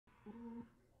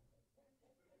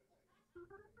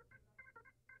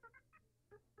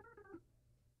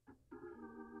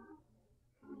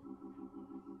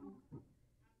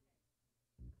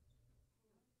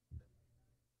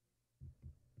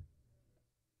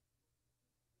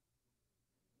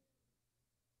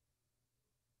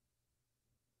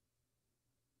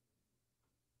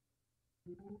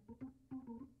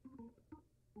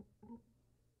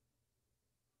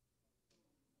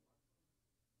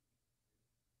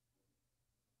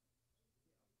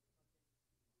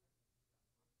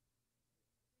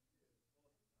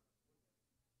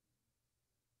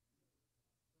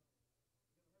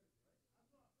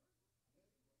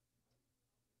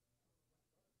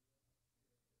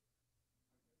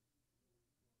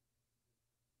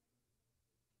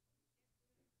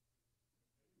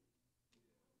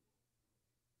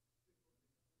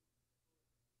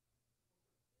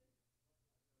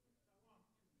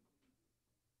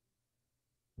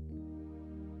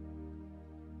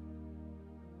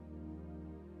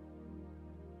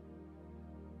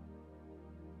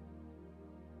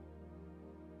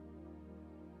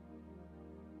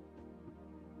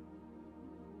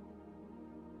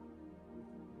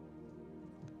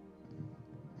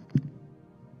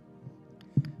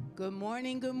Good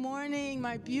morning,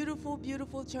 my beautiful,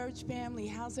 beautiful church family.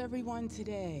 How's everyone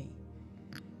today?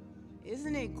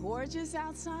 Isn't it gorgeous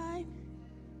outside?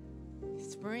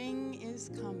 Spring is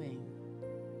coming.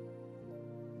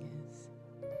 Yes.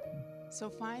 So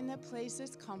find that place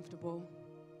that's comfortable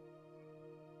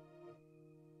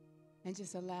and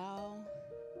just allow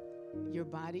your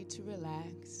body to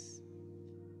relax.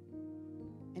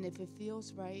 And if it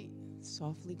feels right,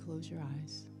 softly close your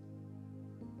eyes.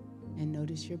 And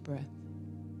notice your breath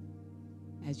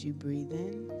as you breathe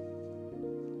in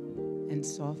and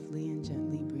softly and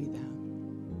gently breathe out.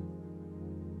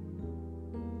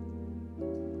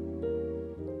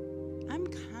 I'm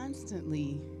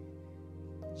constantly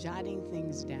jotting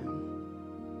things down.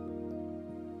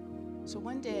 So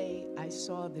one day I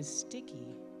saw this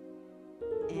sticky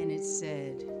and it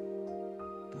said,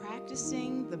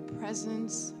 "Practicing the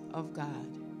presence of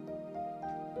God."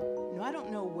 Now, I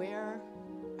don't know where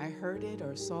I heard it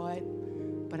or saw it,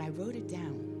 but I wrote it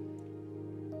down.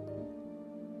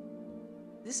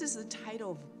 This is the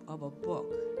title of a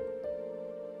book,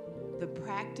 The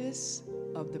Practice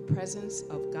of the Presence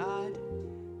of God,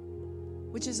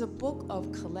 which is a book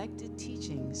of collected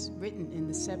teachings written in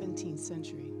the 17th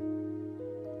century.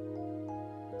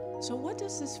 So what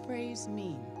does this phrase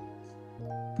mean?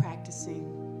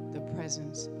 Practicing the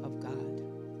presence of God.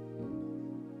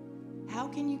 How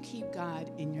can you keep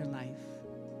God in your life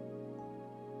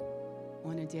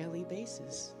on a daily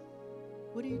basis?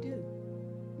 What do?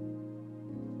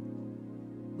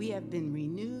 We have been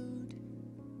renewed,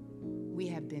 we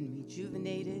have been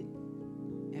rejuvenated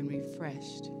and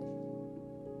refreshed.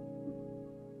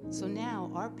 So now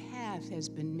our path has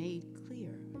been made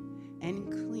clear and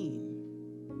clean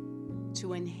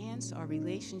to enhance our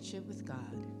relationship with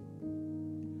God.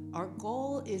 Our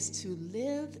goal is to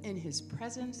live in His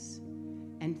presence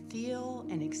and feel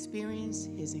and experience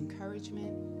His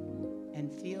encouragement and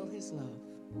feel His love.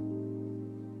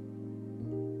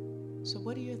 So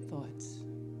what are your thoughts?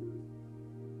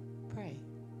 Pray.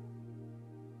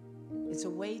 It's a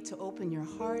way to open your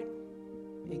heart,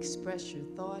 express your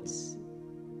thoughts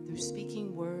through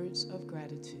speaking words of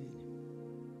gratitude.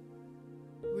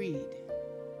 Read.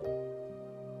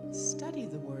 Study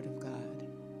the Word of God.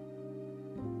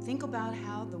 Think about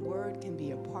how the Word can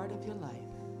be a part of your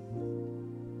life.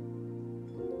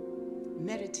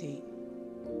 Meditate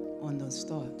on those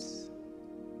thoughts.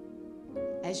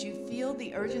 As you feel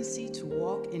the urgency to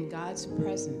walk in God's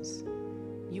presence,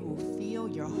 you will feel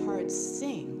your heart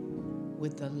sing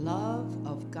with the love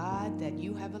of God that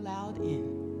you have allowed in.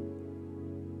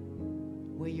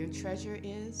 Where your treasure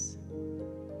is,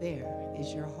 there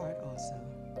is your heart also.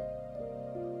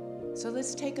 So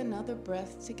let's take another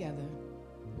breath together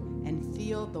and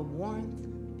feel the warmth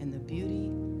and the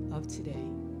beauty of today.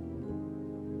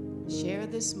 Share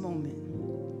this moment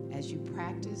as you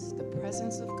practice the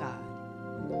presence of God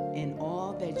in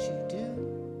all that you do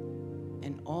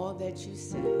and all that you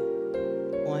say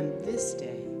on this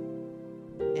day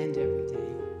and every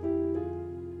day.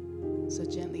 So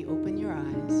gently open your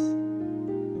eyes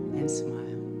and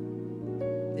smile.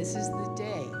 This is the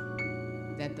day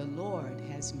that the Lord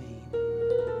has made.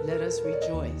 Let us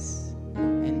rejoice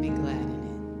and be glad in it.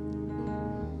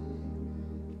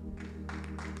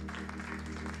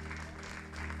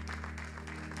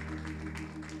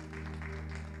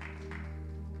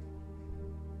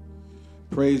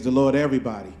 Praise the Lord,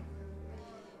 everybody.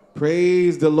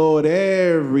 Praise the Lord,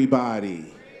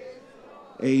 everybody.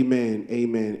 Amen,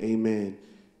 amen, amen.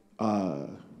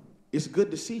 It's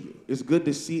good to see you. It's good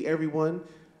to see everyone.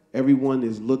 Everyone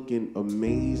is looking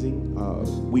amazing.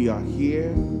 We are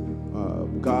here.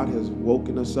 God has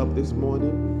woken us up this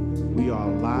morning. We are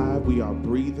alive. We are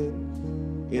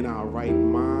breathing in our right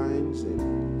minds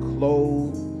and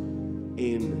clothed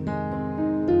in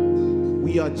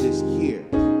we are just here.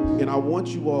 And I want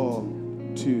you all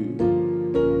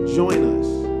to join us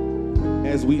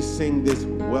as we sing this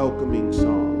welcoming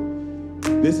song.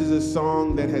 This is a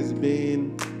song that has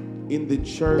been in the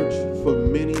church for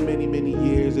many, many, many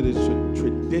years. It is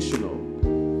traditional.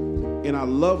 And I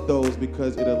love those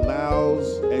because it allows,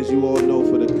 as you all know,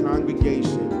 for the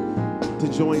congregation to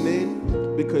join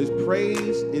in, because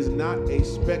praise is not a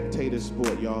spectator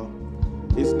sport, y'all.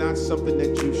 It's not something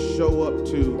that you show up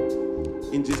to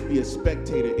and just be a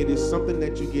spectator. It is something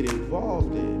that you get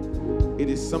involved in. It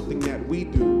is something that we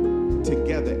do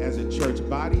together as a church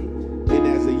body and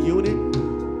as a unit.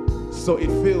 So it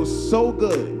feels so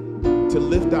good to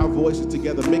lift our voices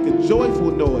together, make a joyful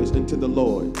noise unto the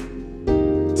Lord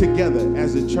together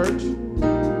as a church.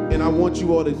 And I want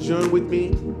you all to join with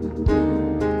me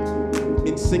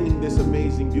in singing this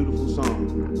amazing, beautiful song.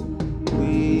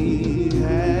 We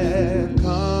have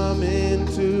come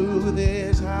into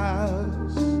this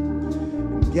house,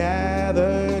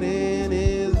 gathered in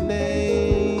his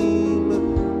name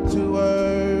to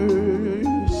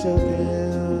worship him.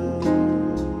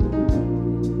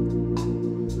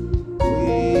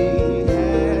 We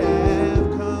have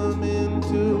come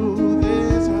into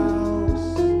this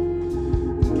house,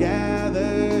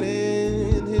 gathered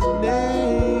in his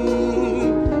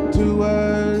name to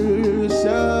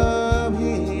worship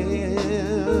him.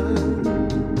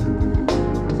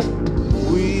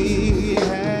 We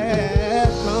have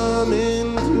come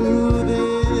into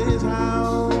this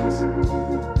house,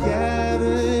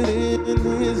 gathered in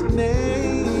his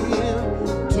name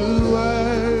to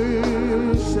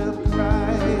worship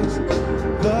Christ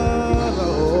the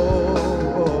Lord.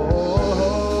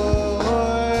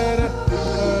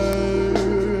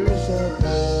 Worship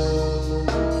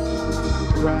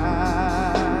Christ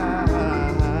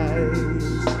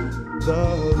the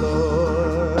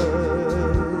Lord.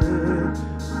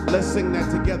 Let's sing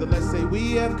that together. Let's say,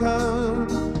 we have come.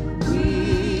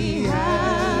 We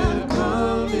have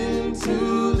come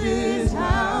into this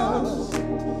house,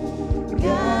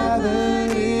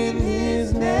 gathered in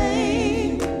his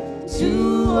name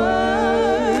to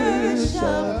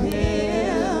worship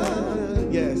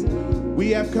him. Yes,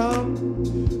 we have come.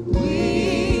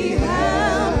 We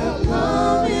have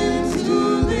come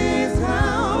into this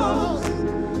house,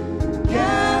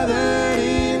 gathered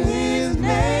in his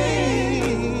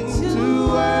name to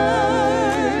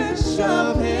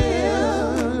worship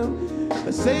him.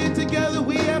 Let's say it together.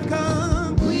 We have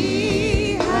come.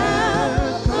 We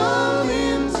have come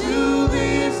into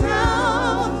this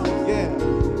house, yeah,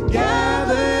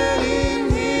 gathered in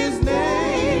his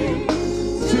name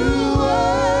to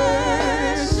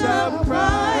worship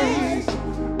Christ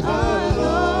our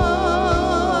Lord.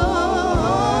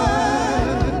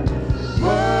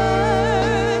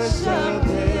 Worship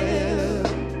him,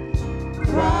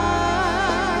 Christ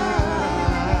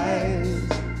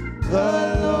the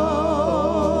Lord.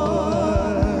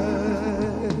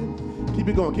 Keep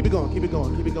it going, keep it going, keep it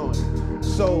going, keep it going.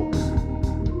 So,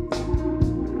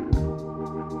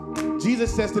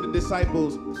 Jesus says to the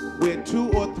disciples, where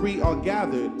 2 or 3 are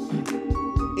gathered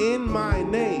in my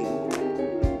name,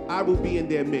 I will be in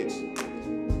their midst.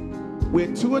 Where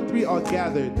 2 or 3 are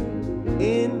gathered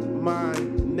in my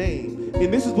name.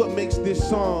 And this is what makes this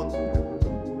song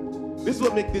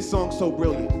so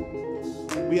brilliant.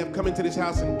 We have come into this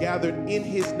house and gathered in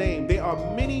his name. There are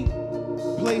many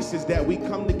places that we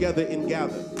come together and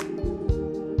gather.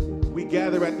 We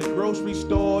gather at the grocery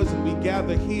stores, and we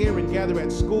gather here and gather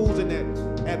at schools and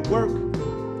at work.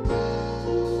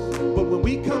 But when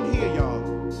we come here, y'all,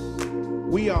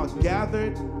 we are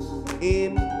gathered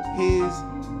in his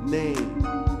name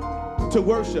to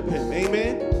worship him.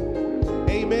 Amen?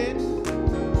 Amen?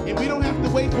 And we don't have to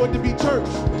wait for it to be church.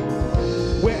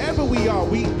 Wherever we are,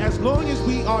 as long as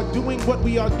we are doing what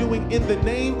we are doing in the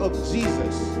name of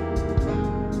Jesus,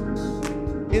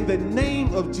 in the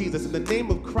name of Jesus, in the name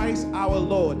of Christ our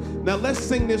Lord. Now let's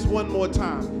sing this one more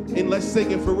time, and let's sing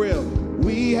it for real.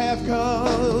 We have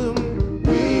come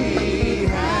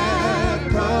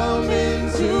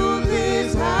into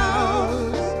this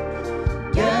house,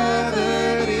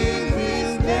 gathered in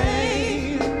his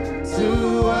name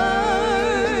to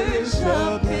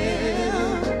worship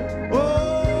him.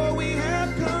 Oh, we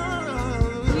have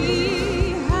come.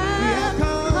 We have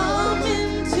come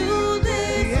into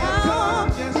this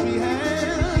house. Yes, we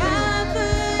have.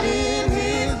 Gathered in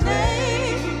his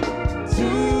name to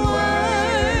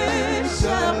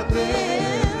worship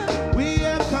him.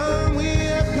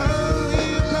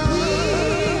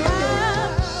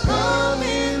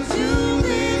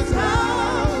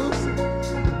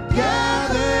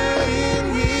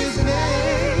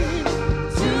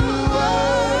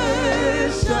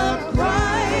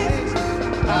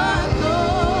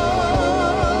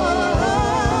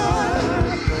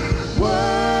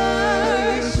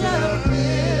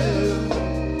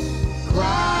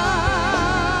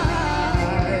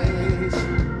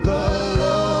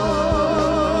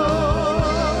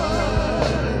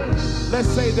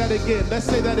 that again. Let's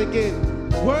say that again.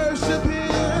 Worship him.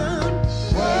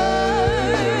 Worship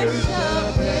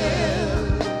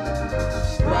him.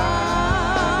 Praise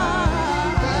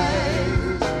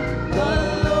the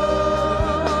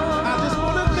Lord. I just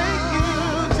want to thank you,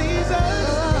 Jesus.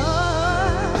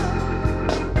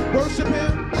 Worship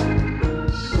him.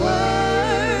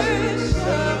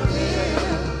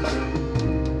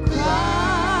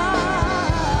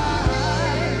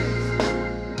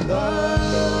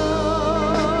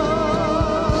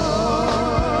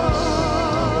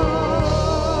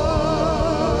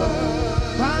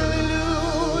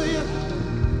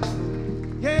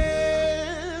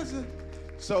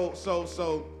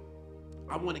 So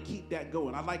I want to keep that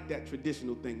going. I like that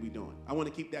traditional thing we're doing. I want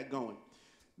to keep that going.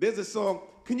 There's a song.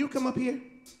 Can you come up here?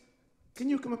 Can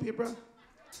you come up here, bro?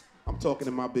 I'm talking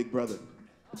to my big brother.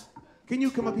 Can you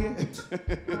come up here?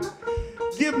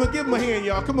 give him a hand,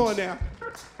 y'all. Come on now.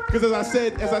 Because as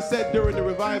I said during the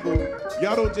revival,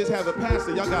 y'all don't just have a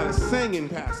pastor, y'all got a singing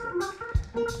pastor.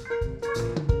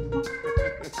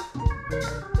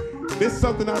 This is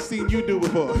something I've seen you do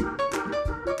before.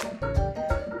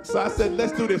 So I said,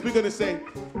 let's do this. We're going to say,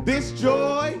 this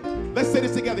joy. Let's say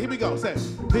this together. Here we go. Say,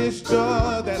 this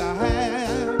joy that I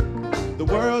have, the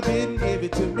world didn't give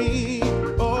it to me.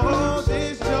 Oh,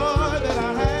 this joy that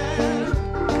I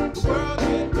have, the world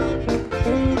didn't give it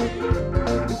to me.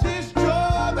 This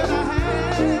joy that I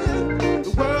have,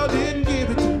 the world didn't give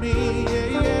it to me.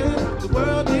 Yeah, yeah. The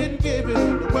world didn't give it.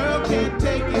 The world can't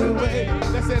take it away.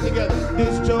 Let's say it together.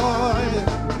 This joy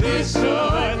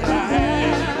that I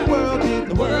have,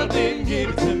 the world didn't give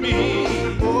it to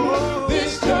me. Oh,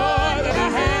 this joy that I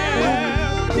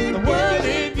have, the world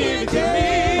didn't give it to me.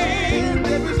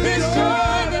 This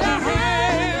joy that I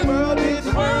have,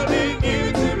 the world didn't give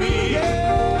it to me.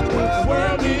 The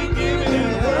world didn't give it,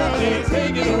 and the world didn't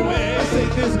take it away. I say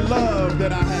this love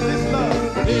that I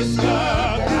have, this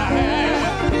love that I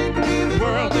have, the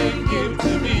world didn't give it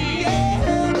to me.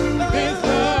 This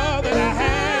love that I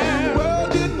have,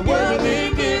 the world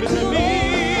didn't give it to me.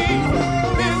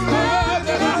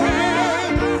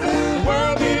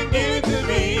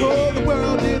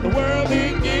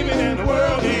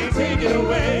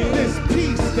 This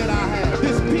peace that I have,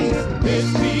 this peace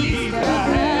that I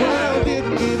have,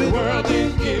 the world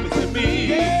didn't give it to me.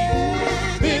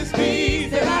 This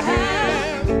peace that I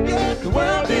have, the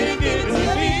world didn't give it to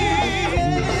me.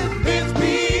 This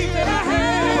peace that I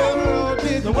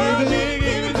have, the world didn't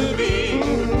give it to me.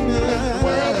 The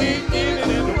world didn't give it,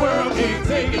 and the world can't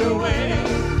take it away.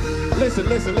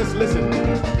 Listen.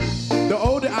 The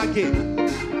older I get,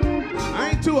 I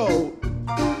ain't too old.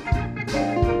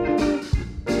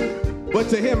 But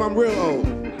to him, I'm real old.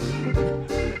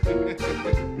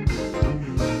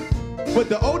 But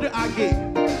the older I get,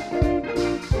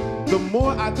 the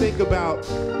more I think about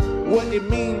what it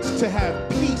means to have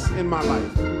peace in my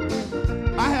life.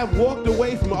 I have walked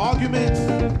away from arguments.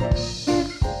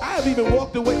 I have even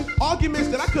walked away, arguments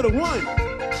that I could have won.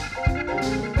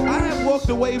 I have walked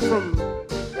away from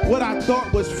what I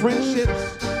thought was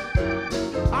friendships.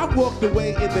 I've walked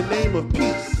away in the name of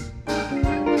peace.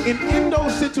 And in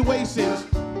those situations,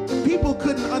 people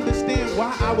couldn't understand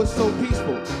why I was so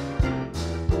peaceful.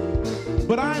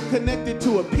 But I'm connected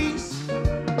to a peace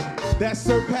that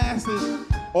surpasses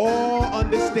all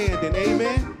understanding.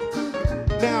 Amen?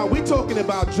 Now, we're talking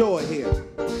about joy here.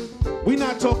 We're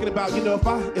not talking about,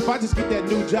 if I just get that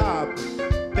new job,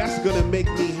 that's going to make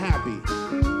me happy.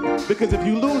 Because if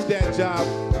you lose that job,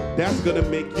 that's going to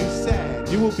make you sad.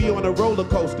 You will be on a roller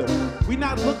coaster. We're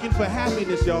not looking for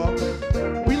happiness, y'all.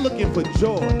 We're looking for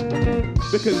joy.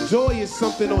 Because joy is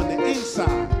something on the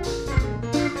inside.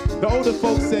 The older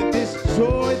folks said, this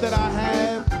joy that I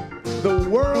have, the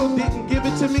world didn't give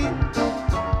it to me.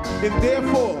 And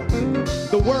therefore,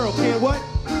 the world can't what?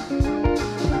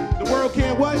 The world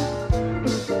can't what?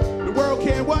 The world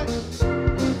can't what?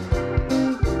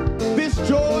 This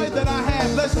joy that I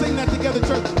have, let's sing that together,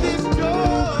 church. This joy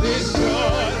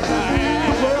that I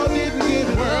have, the world didn't give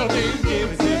it. The world didn't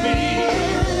give it to me.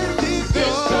 This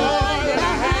joy that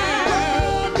I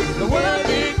have, the world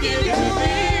didn't give it to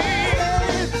me.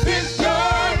 This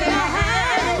joy that I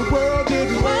have, the world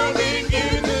didn't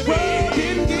give it to me. The world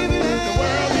didn't give it, the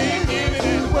world didn't give it,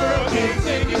 and the world can't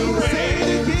take it away. Say it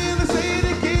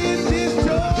again, this joy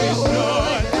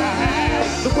that I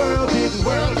have, the world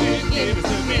didn't give it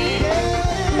to me.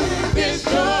 This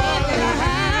joy that I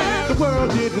have, the world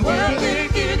didn't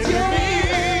give it to me.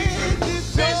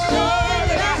 This joy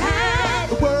that I have,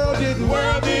 the world didn't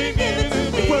give it to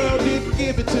me. The world didn't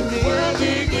give it to me. The world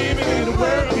didn't give it, and the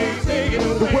world can't take it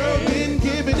away. The world didn't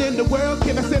give it, and the world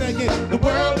can't. I say that again. The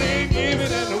world didn't give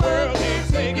it, and the world can't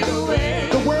take it away.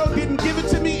 The world didn't give it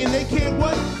to me, and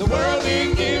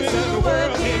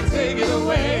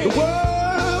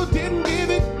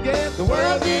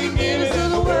world didn't give it, so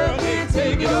the world can't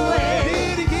take it away.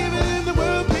 Didn't give it and the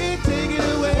world can't take it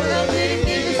away. The world didn't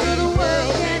give it, so the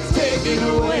world can't take it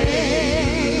away.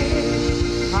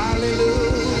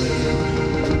 Hallelujah.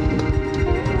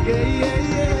 Yeah, yeah,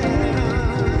 yeah.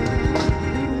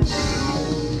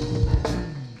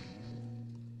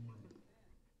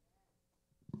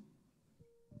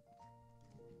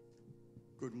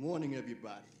 Good morning,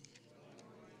 everybody.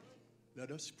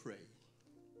 Let us pray.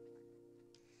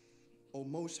 O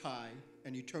Most High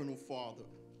and Eternal Father,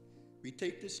 we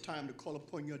take this time to call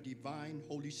upon your divine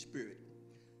Holy Spirit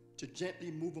to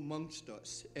gently move amongst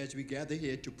us as we gather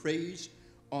here to praise,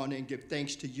 honor, and give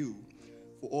thanks to you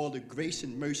for all the grace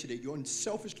and mercy that you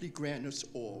unselfishly grant us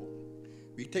all.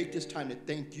 We take this time to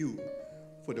thank you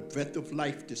for the breath of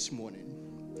life this morning.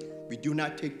 We do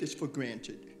not take this for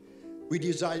granted. We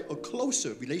desire a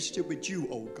closer relationship with you,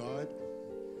 O God.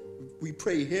 We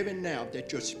pray here and now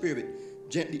that your Spirit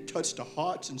gently touch the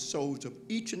hearts and souls of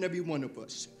each and every one of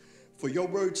us. For your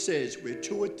word says, where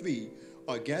 2 or 3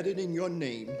 are gathered in your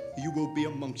name, you will be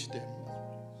amongst them.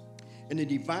 In the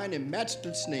divine and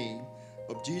matchless name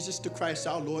of Jesus the Christ,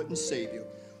 our Lord and Savior,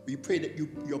 we pray that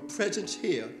your presence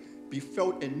here be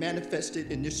felt and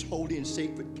manifested in this holy and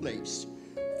sacred place.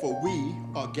 For we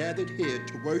are gathered here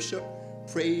to worship,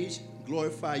 praise,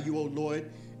 glorify you, O Lord,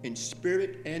 in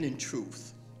spirit and in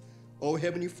truth. O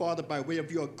Heavenly Father, by way of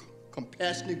your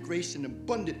compassionate grace and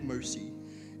abundant mercy,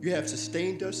 you have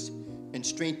sustained us and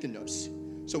strengthened us.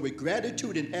 So with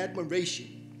gratitude and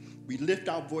admiration, we lift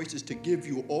our voices to give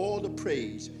you all the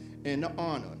praise and the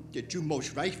honor that you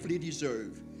most rightfully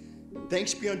deserve.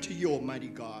 Thanks be unto you, Almighty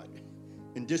God.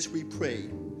 And this we pray.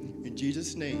 In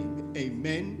Jesus' name,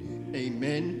 amen,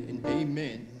 amen, and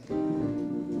amen.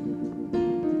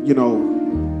 You know,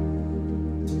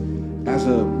 as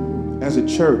a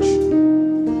church,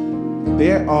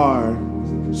 there are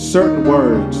certain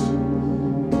words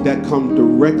that come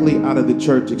directly out of the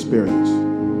church experience.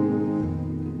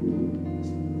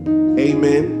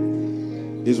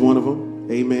 Amen is one of them.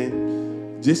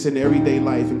 Amen. Just in everyday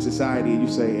life and society, you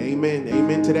say amen,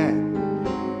 amen to that.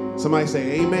 Somebody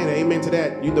say amen, amen to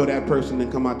that. You know that person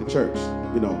then come out to church,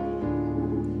 you know.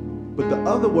 But the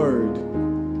other word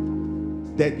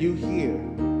that you hear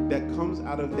that comes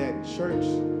out of that church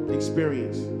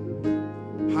experience,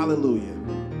 hallelujah,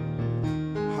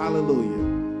 hallelujah.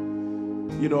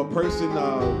 You know, a person,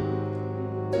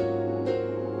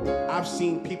 I've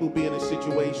seen people be in a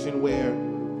situation where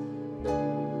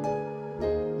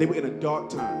they were in a dark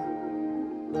time.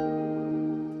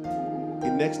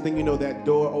 And next thing you know, that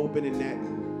door opened and that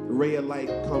ray of light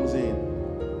comes in.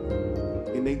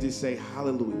 And they just say,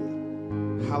 hallelujah.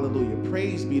 Hallelujah.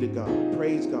 Praise be to God.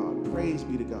 Praise God. Praise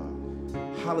be to God.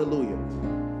 Hallelujah.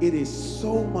 It is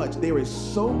so much. There is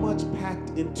so much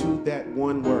packed into that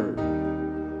one word.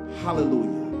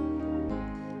 Hallelujah.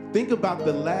 Think about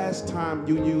the last time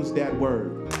you used that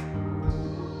word.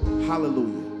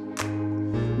 Hallelujah.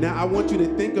 Now I want you to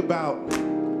think about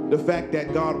the fact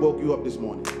that God woke you up this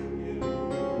morning.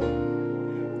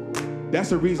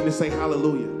 That's a reason to say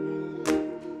hallelujah.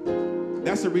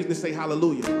 That's a reason to say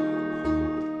hallelujah.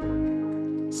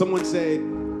 Someone said,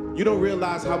 you don't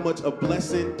realize how much a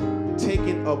blessing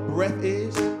taking a breath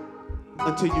is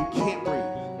until you can't breathe.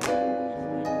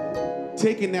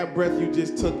 Taking that breath you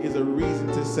just took is a reason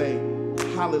to say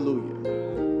hallelujah.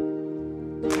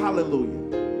 Hallelujah.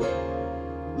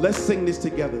 Let's sing this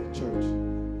together, church.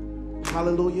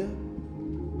 Hallelujah.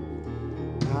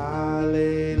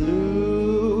 Hallelujah.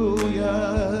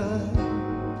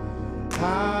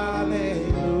 Hallelujah.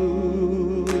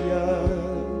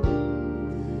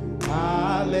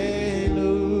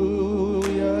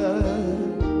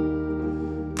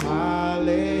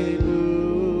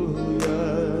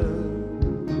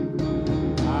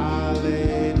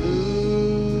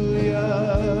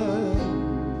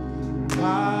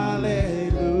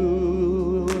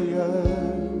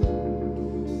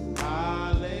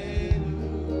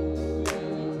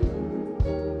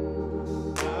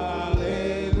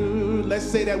 Let's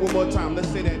say that one more time. Let's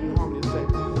say that in harmony. Say,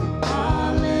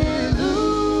 hallelujah,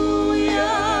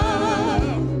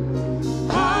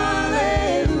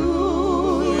 hallelujah,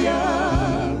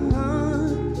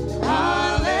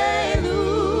 hallelujah,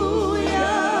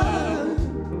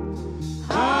 hallelujah,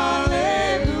 hallelujah,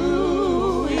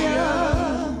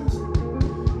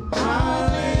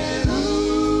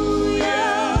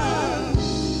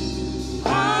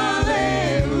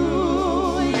 hallelujah.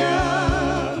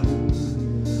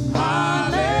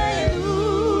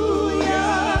 Hallelujah.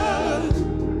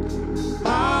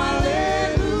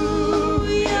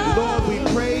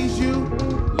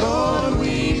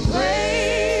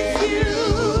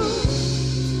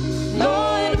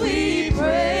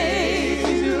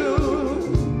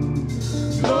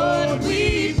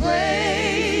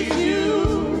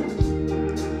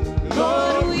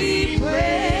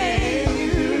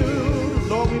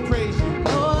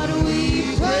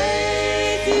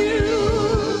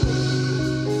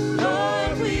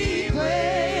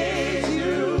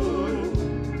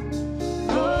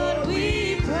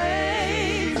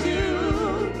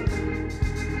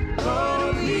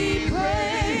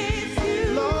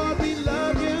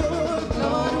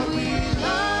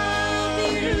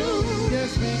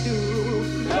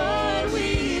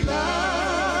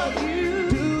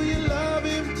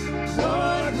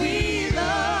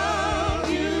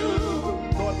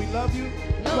 love you.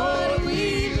 Lord,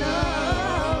 we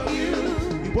love you.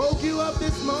 He woke you up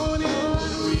this morning. Lord,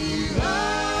 we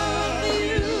love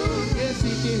you. Yes,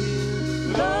 he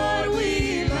did. Lord,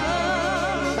 we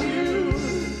love you.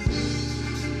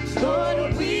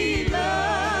 Lord, we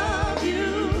love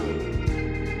you.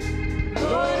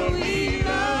 Lord, we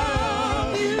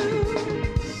love you.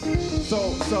 So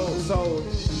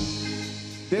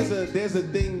there's a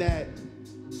thing that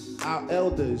our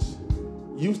elders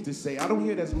used to say. I don't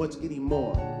hear it as much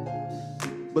anymore.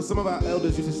 But some of our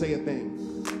elders used to say a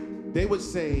thing. They would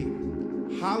say,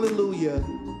 hallelujah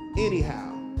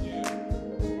anyhow.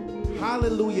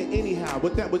 Hallelujah anyhow.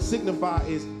 What that would signify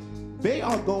is they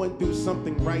are going through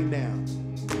something right now.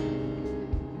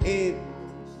 And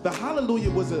the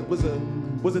hallelujah was a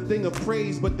thing of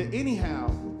praise, but the anyhow,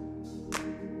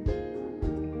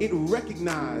 it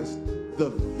recognized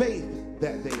the faith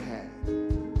that they had.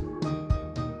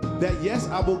 That yes,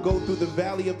 I will go through the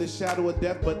valley of the shadow of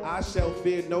death, but I shall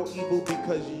fear no evil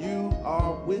because you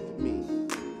are with me.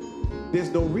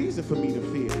 There's no reason for me to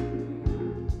fear.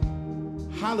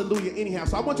 Hallelujah anyhow.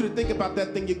 So I want you to think about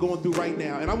that thing you're going through right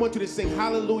now. And I want you to sing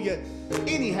hallelujah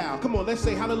anyhow. Come on, let's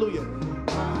say hallelujah.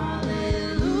 Hallelujah.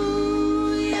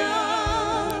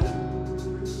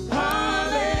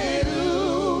 Hallelujah.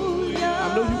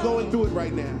 I know you're going through it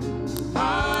right now.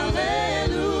 Hallelujah.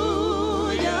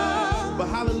 But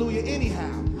hallelujah anyhow.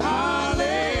 Hallelujah.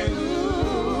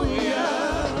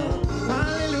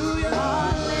 Hallelujah.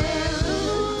 Hallelujah.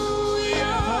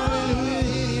 Hallelujah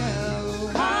anyhow.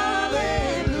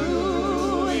 Hallelujah.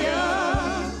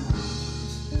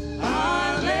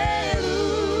 Hallelujah.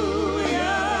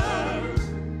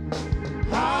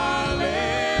 Hallelujah.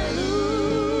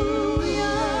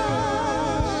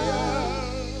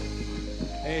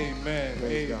 Amen,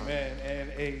 Praise God. amen,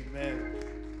 and amen.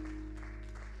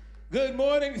 Good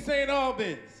morning, St.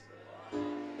 Albans.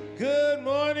 Good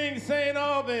morning, St.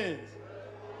 Albans.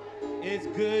 It's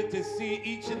good to see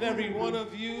each and every one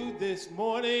of you this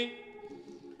morning.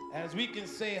 As we can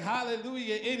say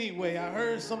hallelujah anyway. I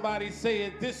heard somebody say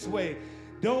it this way.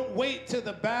 Don't wait till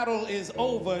the battle is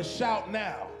over, shout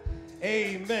now.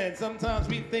 Amen. Sometimes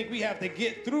we think we have to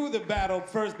get through the battle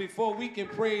first before we can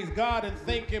praise God and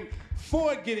thank him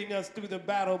for getting us through the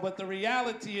battle. But the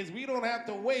reality is we don't have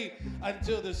to wait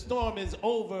until the storm is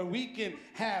over. We can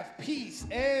have peace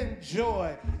and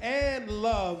joy and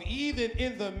love even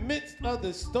in the midst of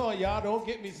the storm. Y'all don't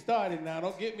get me started now.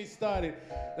 Don't get me started.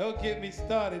 Don't get me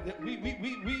started.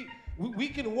 We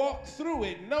can walk through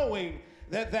it knowing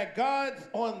that God's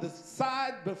on the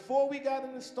side. Before we got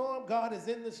in the storm, God is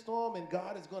in the storm, and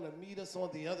God is going to meet us on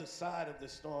the other side of the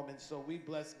storm. And so we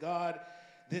bless God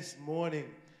this morning.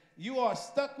 You are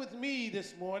stuck with me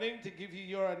this morning to give you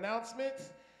your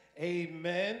announcements.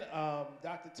 Amen.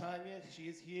 Dr. Tanya, she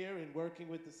is here and working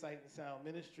with the Sight and Sound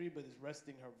Ministry, but is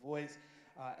resting her voice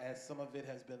as some of it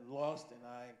has been lost, and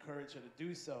I encourage her to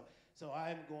do so. So I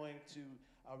am going to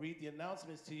read the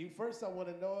announcements to you. First, I want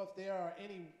to know if there are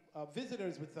any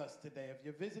visitors with us today. If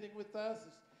you're visiting with us,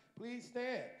 please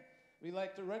stand. We'd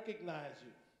like to recognize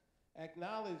you,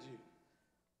 acknowledge you.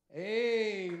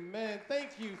 Amen.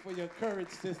 Thank you for your courage,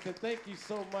 sister. Thank you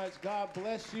so much. God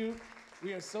bless you.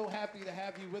 We are so happy to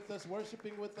have you with us,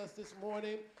 worshiping with us this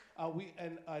morning.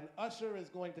 An usher is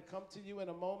going to come to you in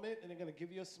a moment, and they're going to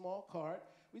give you a small card.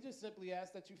 We just simply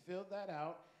ask that you fill that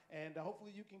out, and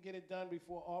hopefully you can get it done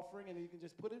before offering, and you can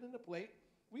just put it in the plate.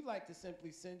 We'd like to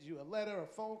simply send you a letter, a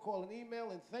phone call, an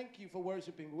email, and thank you for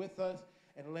worshiping with us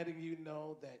and letting you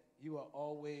know that you are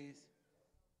always.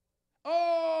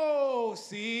 Oh,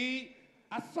 see,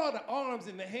 I saw the arms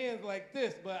and the hands like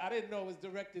this, but I didn't know it was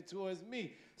directed towards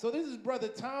me. So this is Brother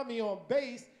Tommy on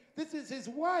bass. This is his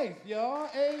wife, y'all.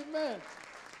 Amen.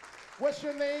 What's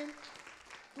your name,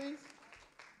 please?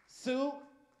 Sue?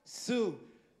 Sue.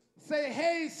 Say,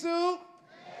 hey, Sue.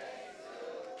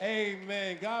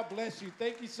 Amen. God bless you.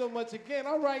 Thank you so much again.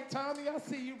 All right, Tommy, I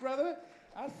see you, brother.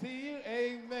 I see you.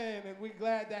 Amen. And we're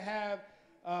glad to have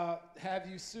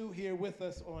you, Sue, here with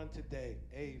us on today.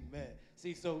 Amen.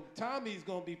 See, so Tommy's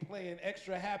going to be playing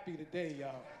extra happy today,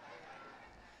 y'all.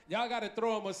 Y'all got to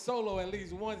throw him a solo at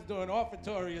least once during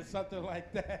offertory or something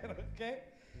like that, okay?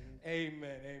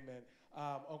 Amen, amen.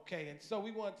 Okay, and so we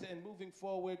want to, and moving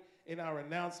forward in our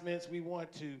announcements, we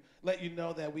want to let you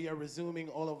know that we are resuming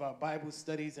all of our Bible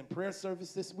studies and prayer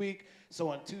service this week. So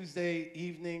on Tuesday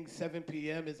evening, 7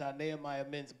 p.m. is our Nehemiah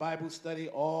Men's Bible Study.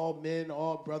 All men,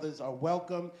 all brothers are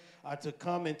welcome to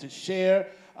come and to share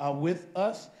with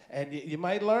us, and you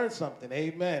might learn something.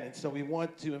 Amen. And so we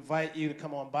want to invite you to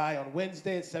come on by on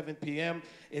Wednesday at 7 p.m.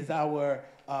 is our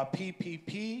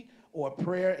PPP, or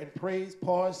prayer and praise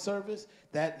pause service.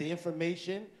 That the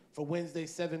information for Wednesday,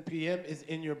 7 p.m. is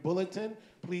in your bulletin.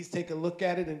 Please take a look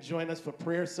at it and join us for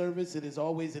prayer service. It is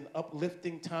always an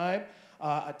uplifting time,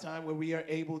 a time where we are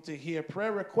able to hear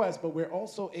prayer requests, but we're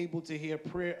also able to hear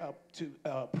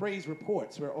praise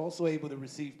reports. We're also able to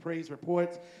receive praise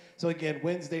reports. So again,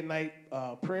 Wednesday night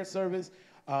prayer service.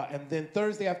 And then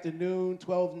Thursday afternoon,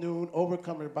 12 noon,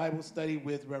 Overcomer Bible Study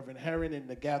with Reverend Herron in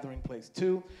the Gathering Place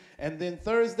 2. And then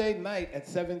Thursday night at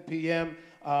 7 p.m.,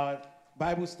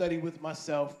 Bible study with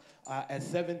myself at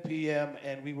 7 p.m.,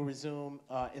 and we will resume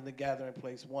in the Gathering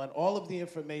Place 1. All of the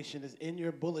information is in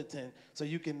your bulletin, so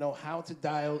you can know how to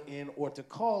dial in or to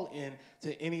call in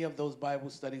to any of those Bible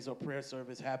studies or prayer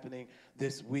service happening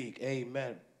this week.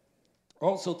 Amen.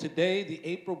 Also today,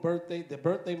 the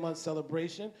birthday month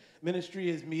celebration ministry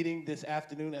is meeting this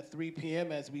afternoon at 3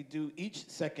 p.m. as we do each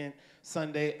second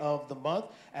Sunday of the month,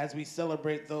 as we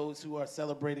celebrate those who are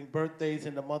celebrating birthdays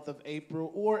in the month of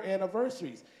April or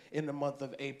anniversaries in the month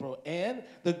of April. And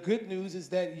the good news is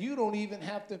that you don't even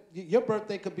have to, your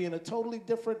birthday could be in a totally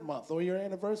different month, or your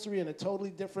anniversary in a totally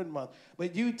different month,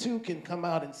 but you too can come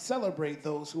out and celebrate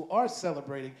those who are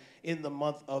celebrating in the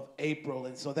month of April.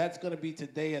 And so that's going to be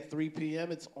today at 3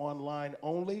 p.m. It's online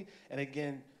only. And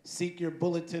again, seek your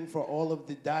bulletin for all of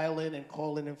the dial-in and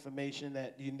call-in information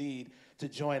that you need to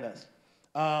join us.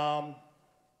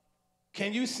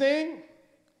 Can you sing?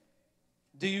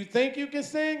 Do you think you can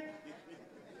sing?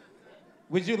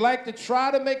 Would you like to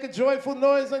try to make a joyful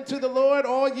noise unto the Lord,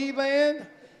 all ye land?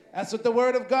 That's what the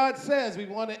Word of God says. We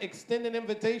want to extend an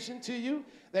invitation to you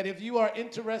that if you are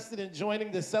interested in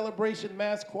joining the Celebration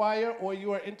Mass Choir, or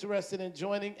you are interested in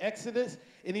joining Exodus,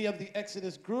 any of the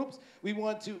Exodus groups, we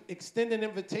want to extend an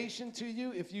invitation to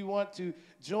you. If you want to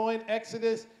join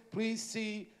Exodus, please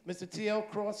see Mr. T.L.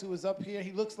 Cross, who is up here.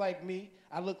 He looks like me.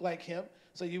 I look like him.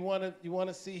 So you want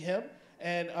to see him.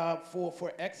 And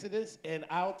for Exodus, and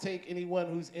I'll take anyone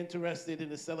who's interested in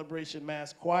the Celebration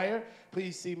Mass Choir.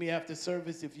 Please see me after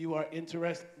service if you are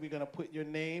interested. We're going to put your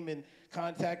name and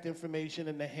contact information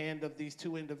in the hand of these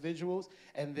two individuals,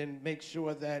 and then make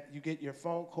sure that you get your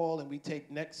phone call and we take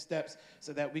next steps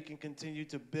so that we can continue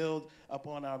to build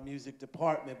upon our music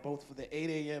department, both for the 8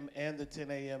 a.m. and the 10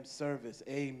 a.m. service.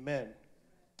 Amen.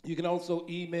 You can also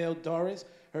email Doris.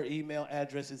 Her email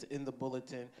address is in the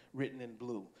bulletin, written in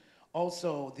blue.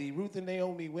 Also, the Ruth and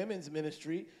Naomi Women's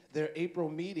Ministry, their April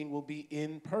meeting will be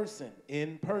in person,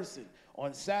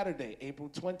 on Saturday, April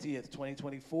 20th,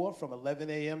 2024, from 11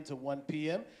 a.m. to 1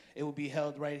 p.m. It will be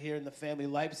held right here in the Family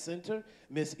Life Center.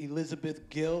 Miss Elizabeth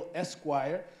Gill,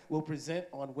 Esquire, will present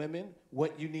on women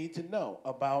what you need to know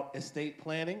about estate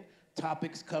planning.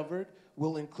 Topics covered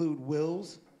will include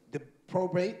wills,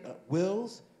 probate,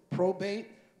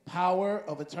 power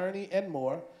of attorney, and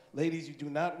more. Ladies, you do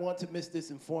not want to miss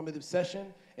this informative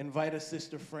session. Invite a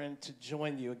sister friend to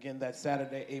join you. Again, that's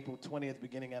Saturday, April 20th,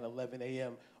 beginning at 11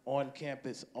 a.m. on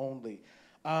campus only.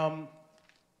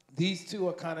 These two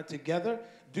are kind of together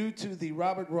due to the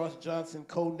Robert Ross Johnson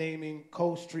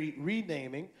Co-Street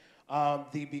renaming.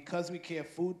 The Because We Care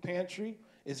Food Pantry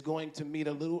is going to meet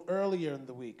a little earlier in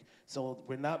the week. So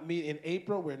we're not meeting in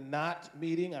April. We're not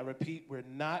meeting, I repeat, we're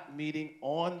not meeting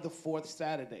on the fourth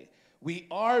Saturday. We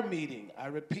are meeting, I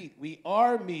repeat, we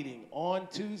are meeting on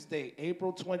Tuesday,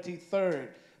 April 23rd,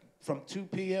 from 2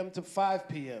 p.m. to 5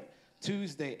 p.m.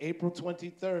 Tuesday, April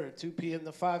 23rd, 2 p.m.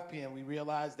 to 5 p.m. We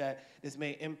realize that this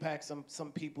may impact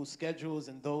some people's schedules,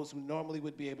 and those who normally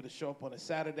would be able to show up on a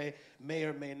Saturday may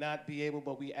or may not be able,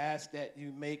 but we ask that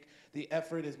you make the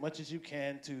effort as much as you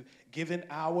can to give an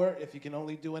hour, if you can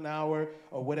only do an hour,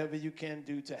 or whatever you can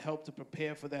do to help to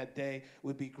prepare for that day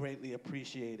would be greatly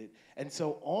appreciated. And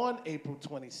so on April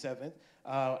 27th,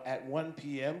 at 1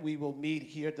 p.m., we will meet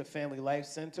here at the Family Life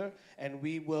Center, and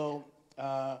we will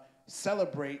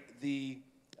celebrate the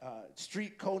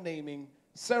street co-naming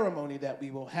ceremony that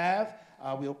we will have.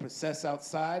 We'll process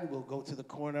outside. We'll go to the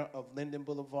corner of Linden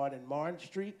Boulevard and Marne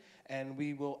Street, and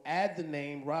we will add the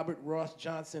name Robert Ross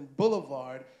Johnson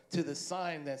Boulevard to the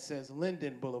sign that says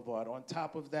Linden Boulevard on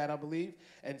top of that, I believe.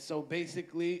 And so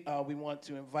basically, we want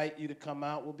to invite you to come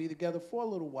out. We'll be together for a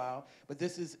little while, but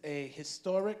this is a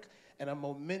historic and a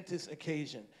momentous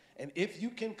occasion. And if you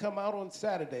can come out on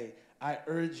Saturday, I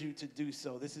urge you to do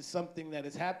so. This is something that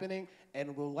is happening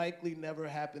and will likely never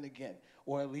happen again,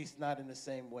 or at least not in the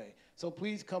same way. So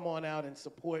please come on out and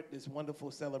support this wonderful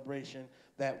celebration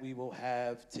that we will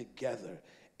have together.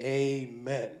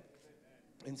 Amen.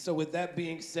 And so with that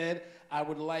being said, I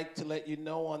would like to let you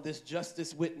know on this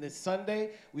Justice Witness Sunday,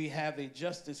 we have a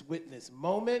Justice Witness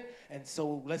moment. And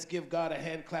so let's give God a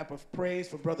hand clap of praise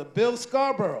for Brother Bill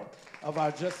Scarborough of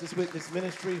our Justice Witness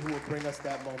Ministry, who will bring us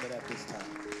that moment at this time.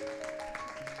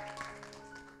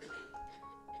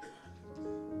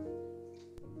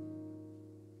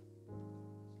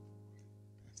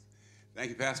 Thank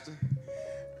you, Pastor.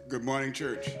 Good morning,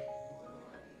 church.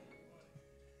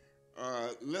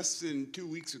 Less than 2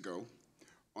 weeks ago,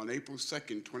 on April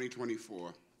 2nd,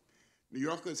 2024, New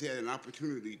Yorkers had an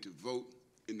opportunity to vote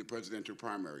in the presidential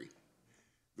primary.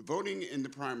 The voting in the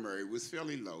primary was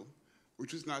fairly low,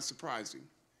 which was not surprising.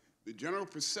 The general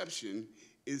perception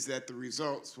is that the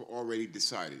results were already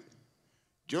decided.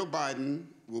 Joe Biden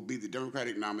will be the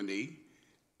Democratic nominee,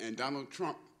 and Donald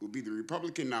Trump will be the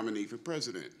Republican nominee for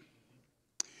president.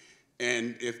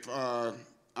 And if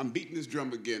I'm beating this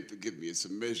drum again, forgive me, it's a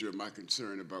measure of my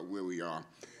concern about where we are.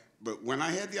 But when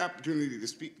I had the opportunity to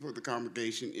speak before the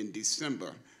congregation in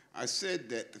December, I said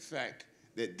that the fact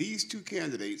that these two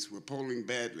candidates were polling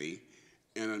badly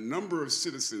and a number of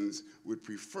citizens would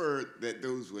prefer that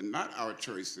those were not our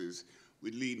choices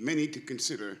would lead many to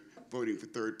consider voting for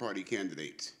third-party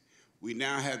candidates. We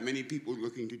now have many people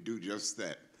looking to do just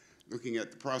that, looking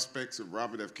at the prospects of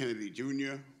Robert F. Kennedy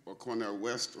Jr. or Cornel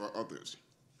West or others.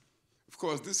 Of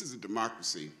course, this is a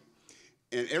democracy,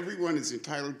 and everyone is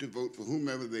entitled to vote for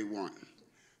whomever they want.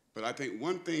 But I think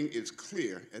one thing is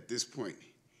clear at this point.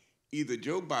 Either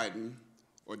Joe Biden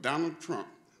or Donald Trump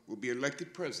will be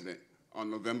elected president on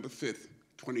November 5th,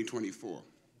 2024.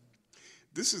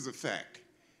 This is a fact,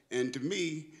 and to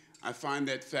me, I find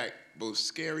that fact both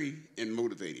scary and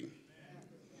motivating.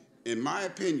 In my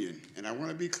opinion, and I want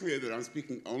to be clear that I'm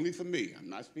speaking only for me, I'm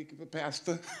not speaking for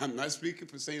Pastor, I'm not speaking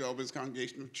for St. Albans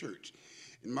Congregational Church.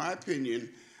 In my opinion,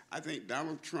 I think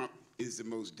Donald Trump is the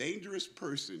most dangerous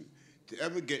person to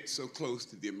ever get so close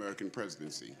to the American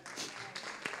presidency.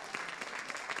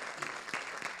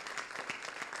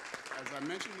 As I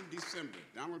mentioned in December,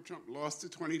 Donald Trump lost the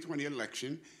 2020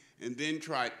 election and then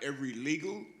tried every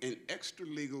legal and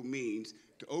extra-legal means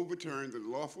to overturn the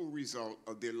lawful result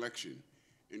of the election,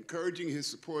 encouraging his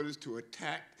supporters to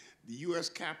attack the U.S.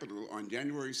 Capitol on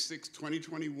January 6,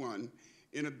 2021,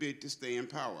 in a bid to stay in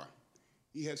power.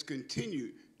 He has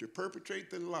continued to perpetrate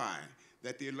the lie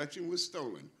that the election was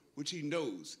stolen, which he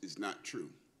knows is not true.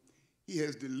 He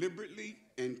has deliberately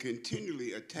and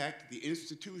continually attacked the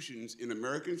institutions in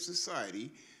American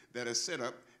society that are set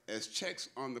up as checks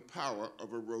on the power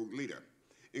of a rogue leader,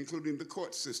 including the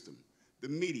court system, the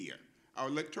media, our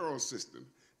electoral system,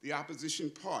 the opposition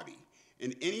party,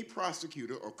 and any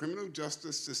prosecutor or criminal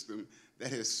justice system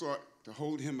that has sought to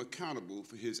hold him accountable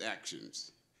for his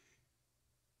actions.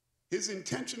 His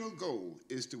intentional goal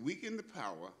is to weaken the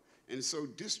power and sow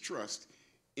distrust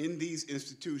in these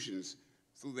institutions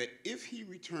so that if he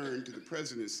returned to the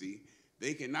presidency,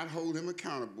 they cannot hold him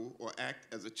accountable or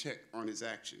act as a check on his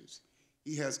actions.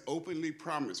 He has openly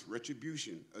promised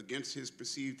retribution against his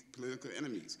perceived political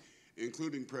enemies,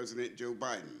 including President Joe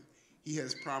Biden. He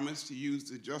has promised to use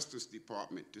the Justice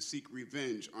Department to seek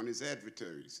revenge on his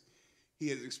adversaries. He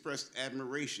has expressed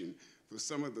admiration for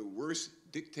some of the worst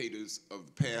dictators of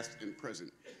the past and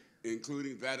present,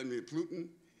 including Vladimir Putin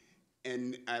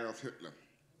and Adolf Hitler.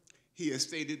 He has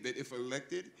stated that if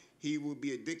elected, he will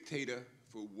be a dictator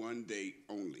for one day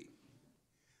only.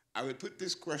 I would put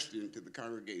this question to the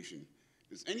congregation.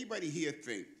 Does anybody here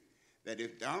think that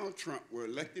if Donald Trump were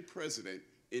elected president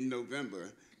in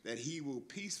November, that he will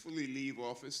peacefully leave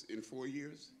office in 4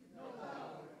 years? No.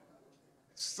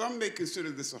 Some may consider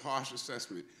this a harsh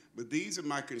assessment, but these are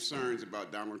my concerns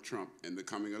about Donald Trump and the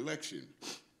coming election.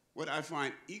 What I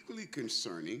find equally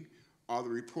concerning are the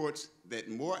reports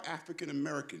that more African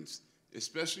Americans,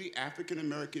 especially African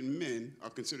American men,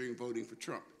 are considering voting for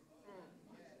Trump.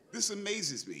 This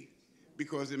amazes me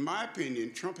because, in my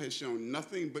opinion, Trump has shown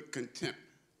nothing but contempt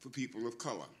for people of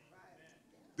color.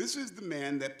 This is the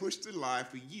man that pushed the lie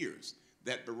for years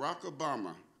that Barack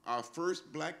Obama, our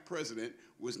first black president,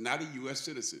 was not a U.S.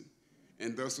 citizen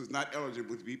and thus was not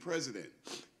eligible to be president.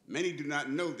 Many do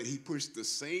not know that he pushed the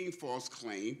same false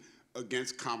claim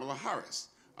against Kamala Harris,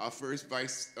 our first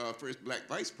black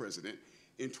vice president,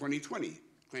 in 2020,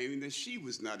 claiming that she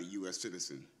was not a U.S.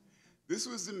 citizen. This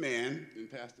was the man,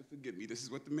 and Pastor, forgive me, this is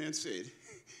what the man said.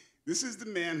 This is the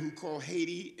man who called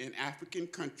Haiti and African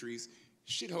countries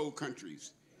shithole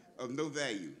countries of no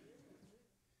value.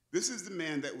 This is the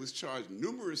man that was charged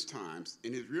numerous times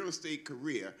in his real estate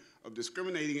career of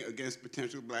discriminating against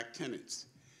potential black tenants.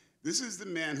 This is the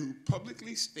man who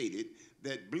publicly stated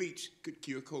that bleach could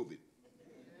cure COVID,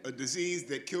 a disease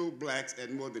that killed blacks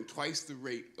at more than twice the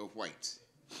rate of whites.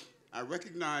 I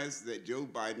recognize that Joe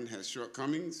Biden has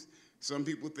shortcomings. Some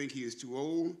people think he is too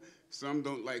old. Some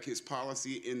don't like his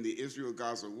policy in the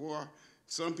Israel-Gaza war.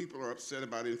 Some people are upset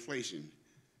about inflation.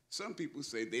 Some people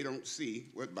say they don't see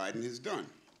what Biden has done.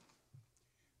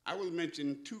 I will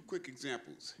mention two quick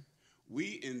examples.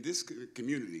 We in this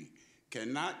community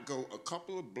cannot go a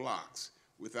couple of blocks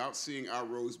without seeing our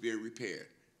roads being repaired,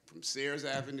 from Sayers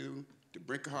Avenue to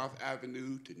Brinkerhoff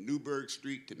Avenue to Newburgh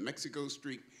Street to Mexico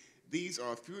Street. These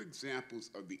are a few examples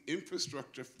of the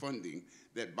infrastructure funding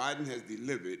that Biden has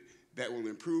delivered that will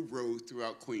improve roads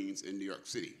throughout Queens and New York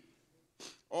City.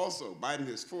 Also, Biden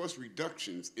has forced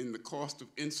reductions in the cost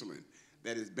of insulin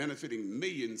that is benefiting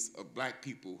millions of black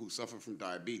people who suffer from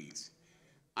diabetes.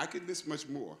 I could list much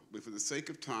more, but for the sake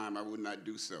of time, I would not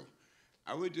do so.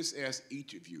 I would just ask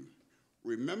each of you,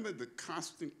 remember the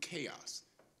constant chaos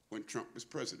when Trump was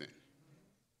president.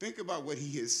 Think about what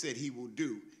he has said he will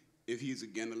do if he is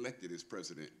again elected as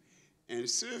president. And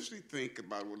seriously think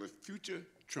about what a future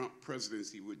Trump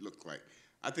presidency would look like.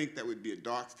 I think that would be a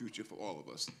dark future for all of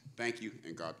us. Thank you,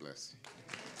 and God bless.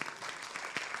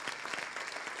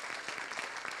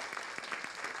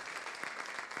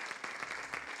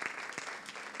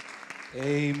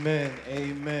 Amen,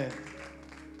 amen.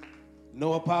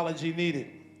 No apology needed.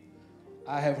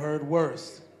 I have heard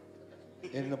worse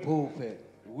in the pulpit.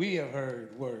 We have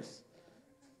heard worse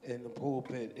in the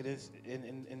pulpit. It is,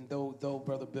 and though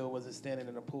Brother Bill wasn't standing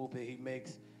in the pulpit, he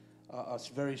makes a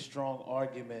very strong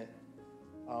argument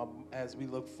as we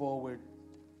look forward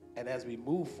and as we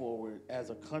move forward as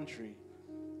a country,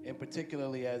 and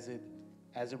particularly as it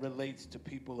relates to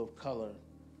people of color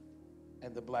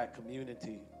and the black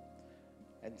community.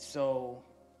 And so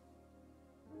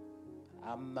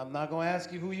I'm not going to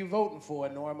ask you who you're voting for,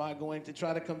 nor am I going to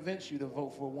try to convince you to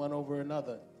vote for one over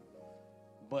another.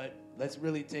 But let's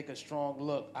really take a strong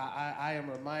look. I am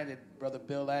reminded, Brother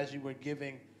Bill, as you were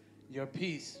giving your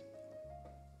piece,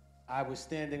 I was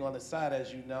standing on the side,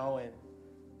 as you know, and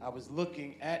I was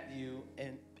looking at you,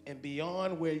 and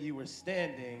beyond where you were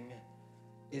standing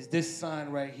is this sign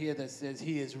right here that says,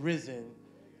 "He is risen.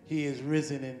 He is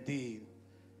risen indeed."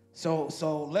 So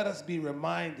let us be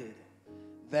reminded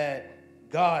that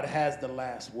God has the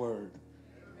last word.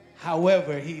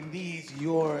 However, he needs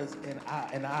yours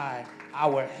and I,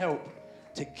 our help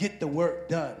to get the work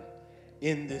done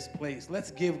in this place.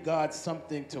 Let's give God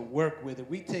something to work with. If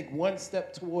we take one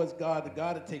step towards God,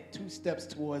 God will take 2 steps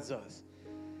towards us.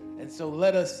 And so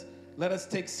let us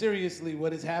take seriously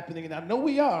what is happening. And I know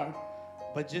we are,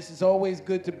 but just it's always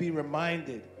good to be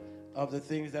reminded of the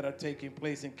things that are taking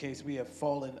place in case we have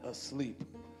fallen asleep.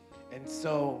 And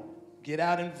so get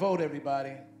out and vote,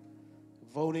 everybody.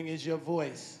 Voting is your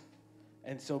voice.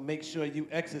 And so make sure you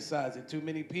exercise it. Too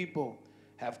many people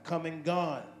have come and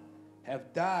gone,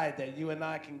 have died, that you and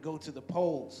I can go to the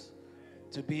polls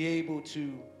to be able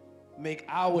to make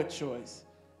our choice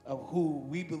of who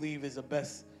we believe is the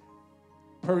best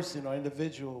person or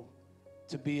individual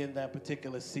to be in that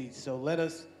particular seat. So let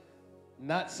us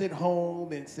not sit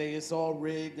home and say it's all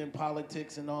rigged in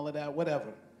politics and all of that,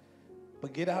 whatever.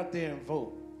 But get out there and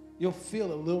vote. You'll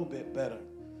feel a little bit better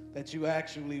that you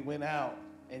actually went out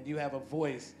and you have a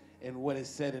voice in what is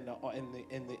said in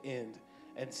the end.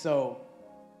 And so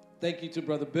thank you to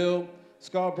Brother Bill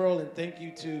Scarborough, and thank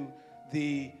you to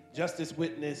the Justice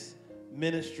Witness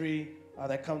Ministry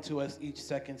that come to us each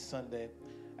second Sunday.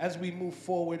 As we move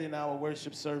forward in our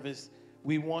worship service,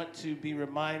 we want to be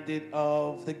reminded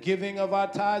of the giving of our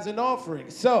tithes and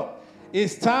offerings. So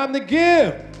it's time to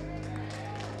give.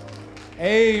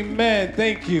 Amen.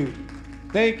 Thank you.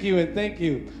 Thank you and thank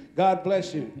you. God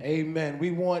bless you. Amen.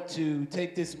 We want to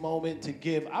take this moment to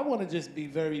give. I want to just be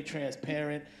very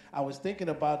transparent. I was thinking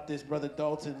about this, Brother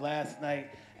Dalton, last night,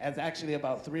 as actually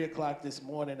about 3 o'clock this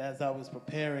morning as I was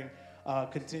preparing,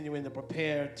 continuing to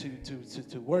prepare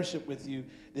to worship with you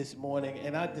this morning.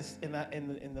 And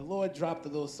the Lord dropped a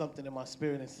little something in my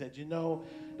spirit and said, you know,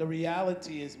 the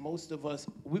reality is most of us,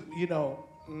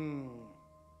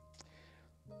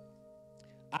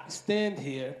 I stand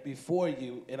here before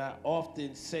you and I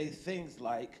often say things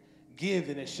like, give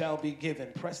and it shall be given,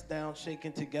 pressed down,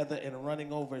 shaken together, and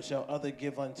running over shall other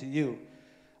give unto you.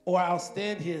 Or I'll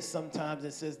stand here sometimes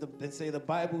and say the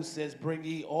Bible says, bring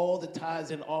ye all the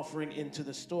tithes and offering into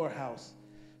the storehouse,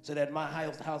 so that my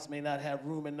house may not have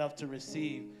room enough to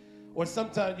receive. Or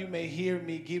sometimes you may hear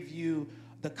me give you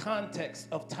the context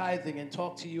of tithing and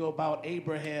talk to you about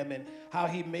Abraham and how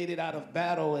he made it out of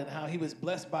battle and how he was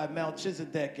blessed by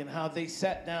Melchizedek and how they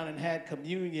sat down and had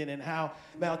communion and how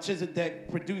Melchizedek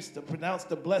pronounced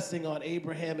the blessing on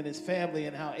Abraham and his family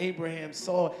and how Abraham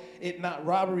saw it not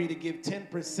robbery to give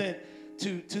 10%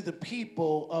 to the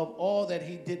people of all that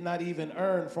he did not even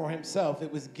earn for himself.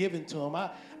 It was given to him.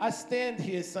 I stand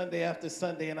here Sunday after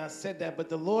Sunday and I said that, but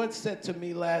the Lord said to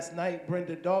me last night,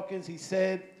 Brenda Dawkins, he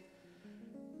said,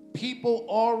 people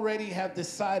already have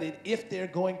decided if they're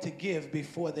going to give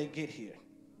before they get here.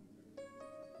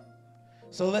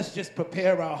 So let's just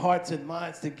prepare our hearts and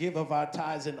minds to give of our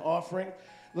tithes and offering.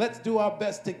 let's do our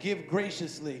best to give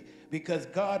graciously because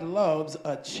God loves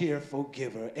a cheerful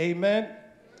giver. Amen?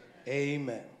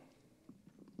 Amen.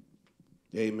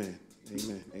 Amen.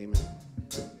 Amen. Amen.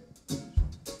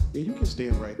 Yeah, you can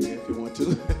stand right there if you want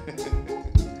to.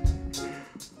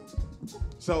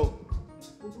 So,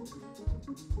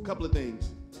 a couple of things.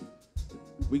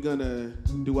 We're going to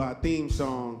do our theme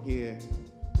song here.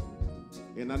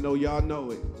 And I know y'all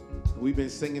know it. We've been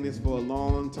singing this for a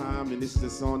long time, and this is a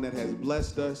song that has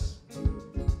blessed us.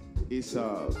 It's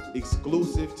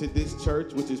exclusive to this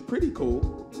church, which is pretty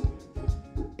cool.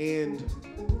 And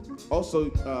also,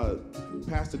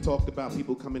 Pastor talked about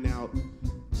people coming out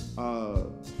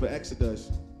for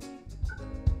Exodus.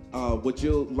 What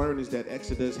you'll learn is that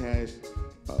Exodus has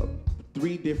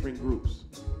 3 different groups.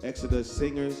 Exodus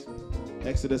singers,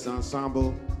 Exodus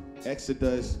ensemble,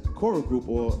 Exodus choral group,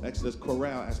 or Exodus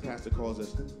chorale, as Pastor calls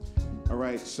us. All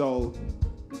right, so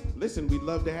listen, we'd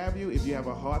love to have you. If you have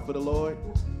a heart for the Lord,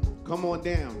 come on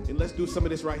down, and let's do some of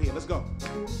this right here. Let's go.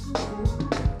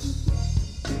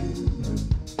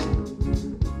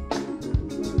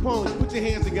 Come on, put your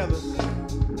hands together.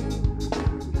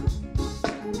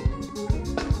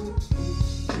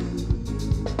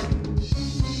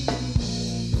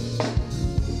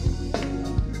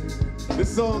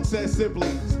 This song says simply,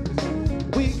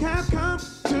 we have come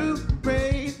to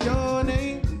praise your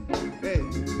name. Hey,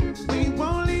 we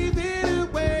won't leave it the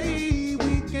way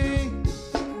we came.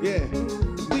 Yeah,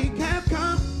 we have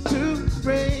come to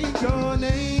praise your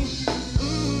name.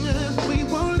 We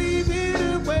won't leave it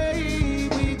the way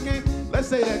we came. Let's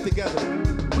say that together.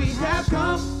 We have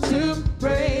come to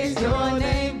praise your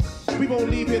name. We won't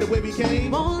leave here the way we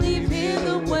came. Won't leave here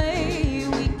the way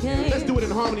we came. Let's do it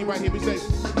in harmony right here. We say,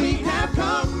 We have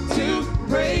come to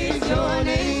praise your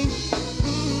name.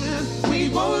 We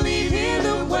won't leave here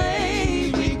the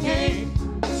way we came.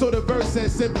 so the verse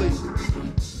says simply,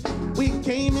 we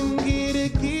came in here to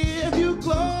give you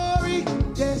glory.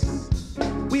 Yes,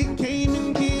 we came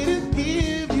in here to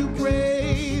give you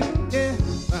praise. Yeah,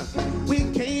 we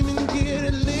came in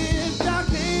here to lift our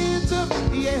hands up.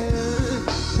 Yeah,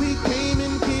 we came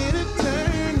in here to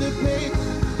turn the page.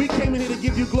 We came in here to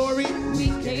give you glory. We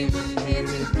came in here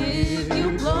to give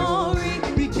you glory.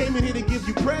 We came in here to give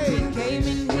you praise. We came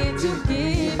in here to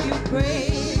give you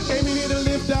praise. We came in here to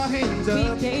lift our hands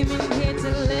up. We came in here to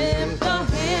lift our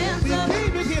hands We up.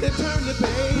 came in here to turn the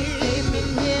page. Came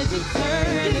in here to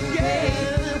turn the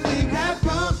page. We have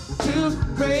come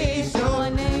to praise your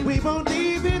name. We won't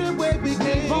leave it the way we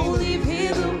came. Won't leave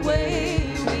here the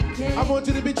way we came. I want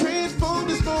you to be transformed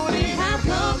this morning. We have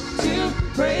come to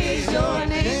praise your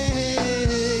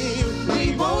name.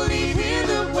 We won't leave here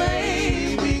the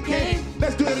way we came.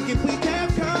 Let's do it again. We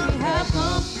have come. We have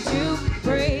come to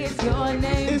praise your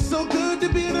name. It's so good to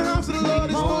be in the house of the Lord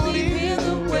this Won't leave morning. here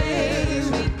the way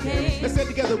we came. Let's say it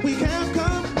together. We have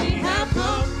come. We have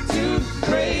come to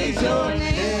praise your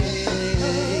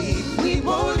name. We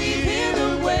won't leave here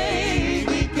the way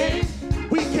we came.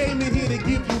 We came in here to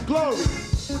give you glory.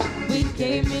 We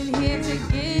came in here to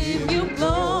give you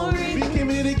glory. We came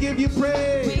in here to give you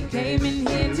praise. We came in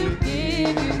here to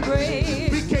give you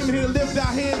praise. We came in here to lift our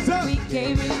hands up. We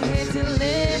came in here to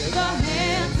lift our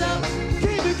hands up.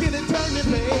 Came in here to turn the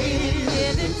page.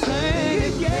 Here to turn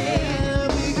the page. Yeah,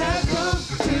 we have come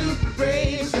to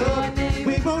praise your name.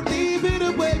 We won't leave it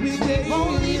the way we came.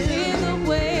 Won't leave here the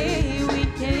way we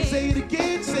came. Say it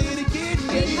again, say it again.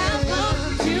 We have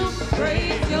come to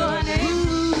praise your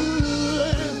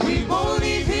name. We won't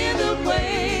leave here the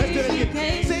way Let's do it we again.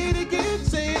 came. Say it again,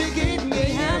 say it again. We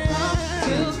have come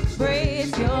to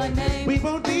praise your name. We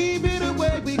won't leave it the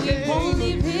way we We came. won't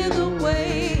leave here the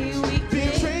way we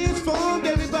Being came. transformed,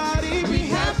 everybody. We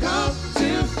have come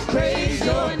to praise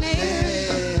your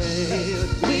name.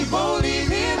 We won't leave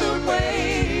here the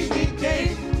way we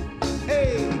came.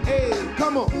 Hey, hey,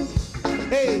 come on.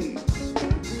 Hey,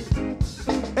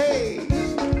 hey,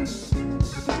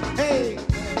 hey,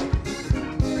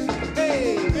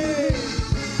 hey,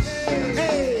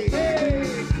 hey,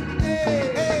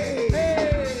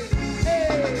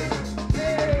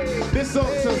 hey. This song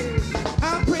says,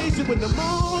 I praise you in the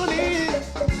morning,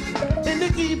 in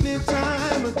the evening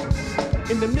time,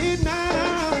 in the midnight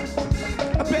hour.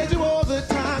 I praise you all the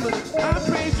time. I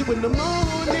praise you in the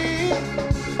morning,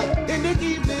 in the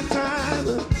evening time,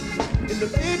 in the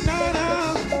midnight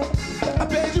hour. I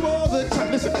praise you all the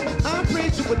time. Listen, I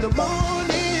praise you in the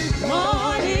morning,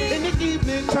 in the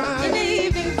evening time, In the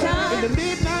evening in time, the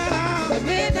midnight hour. the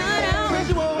midnight I hour, praise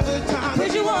you all the time.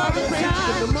 Praise you all the I praise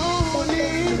you in the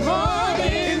morning,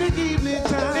 in the evening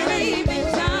time, in the evening in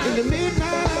the time,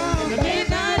 midnight hour. the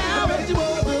midnight I hour. praise you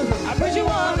all the I praise you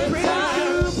all the praise time.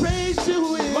 you, praise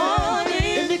you in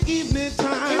Morning, the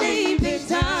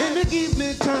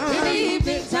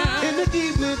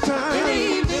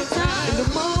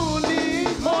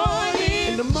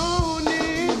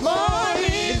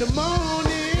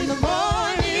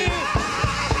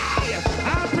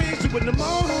in the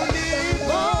morning,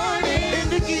 in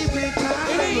the evening time,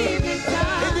 in the evening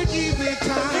time, in the evening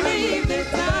time, in the evening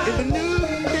time, in the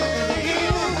noonday,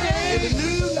 in the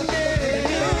noonday,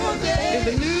 in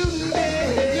the noonday,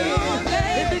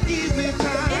 in the evening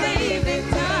time, in the evening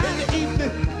time, in the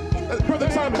evening. Brother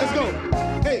Simon, let's go.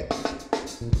 Hey.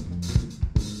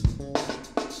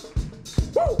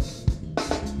 Woo.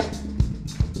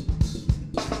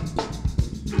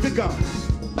 Good God.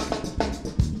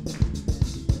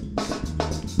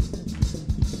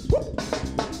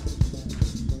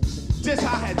 This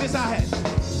hi-hat, this hi-hat.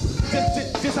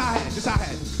 This hi-hat, this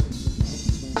hi-hat.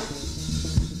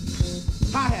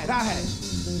 Hi-hat, hi-hat.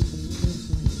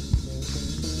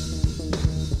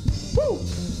 Woo!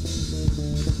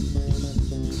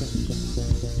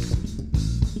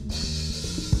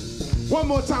 One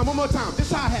more time, one more time.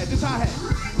 This hi-hat, this hi-hat.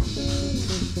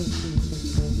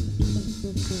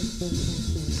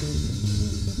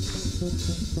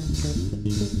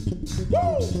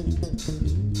 Woo!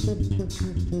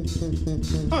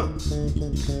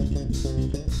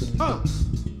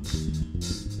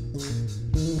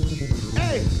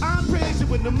 Hey, I praise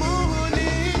you in the morning,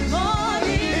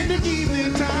 in the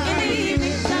evening time, in the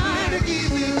evening time, in the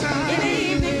evening time, in the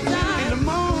evening time, in the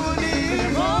morning, in the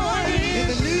morning, in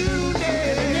the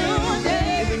noonday, in the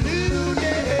noonday, in the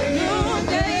noonday,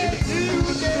 in the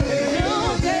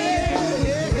noonday,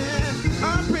 I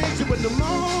praise you in the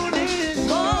morning,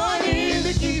 in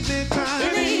the evening time,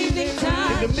 in the evening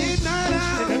time, in the midnight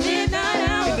hour, in the midnight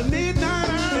hour, in the midnight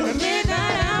hour, in the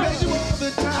midnight hour. I praise you all the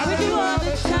time.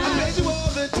 I praise you all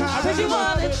the time. I praise you all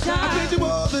the time. I praise you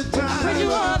all the time. I praise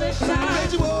you all the time. I praise you all the time. I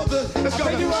praise you all the. Let's go. I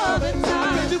praise you all the time.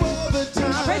 I praise you all the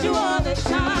time. I praise you all the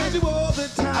time. I praise you all the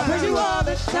time. I praise you all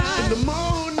the time. In the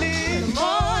morning. In the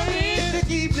morning. In the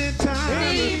evening time. In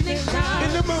the evening time.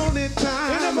 In the morning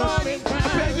time. In the morning time. I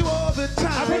praise you all the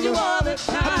time. I praise you all the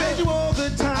time. I praise you all the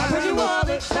time. I praise you all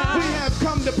the time. We have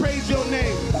come to praise your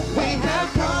name. We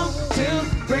have come to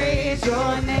praise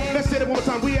your name. Let's say it one more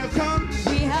time. We have come.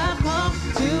 We have come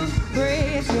to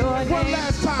praise your name. One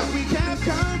last time. We have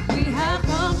come. We have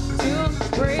come to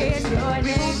praise your We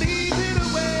name. won't leave it the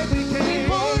way we came. We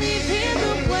won't leave here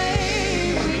the way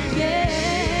we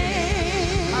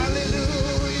came.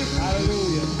 Hallelujah.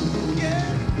 Hallelujah.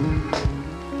 Yeah.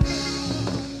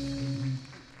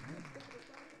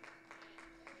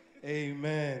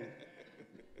 Amen.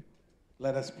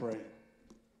 Let us pray.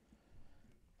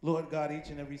 Lord God, each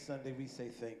and every Sunday we say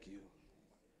thank you.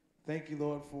 Thank you,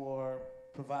 Lord, for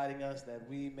providing us that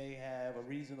we may have a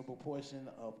reasonable portion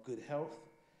of good health,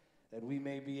 that we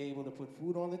may be able to put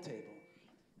food on the table.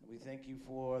 We thank you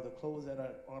for the clothes that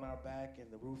are on our back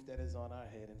and the roof that is on our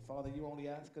head. And Father, you only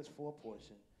ask us for a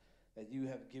portion that you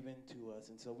have given to us.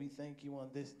 And so we thank you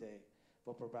on this day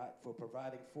for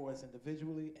providing for us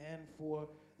individually and for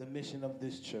the mission of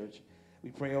this church.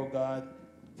 We pray, oh God,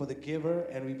 for the giver,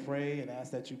 and we pray and ask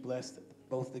that you bless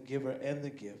both the giver and the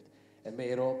gift. And may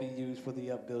it all be used for the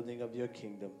upbuilding of your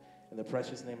kingdom. In the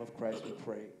precious name of Christ we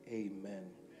pray. Amen.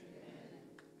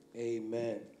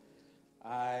 Amen.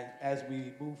 As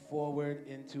we move forward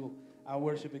into our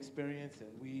worship experience and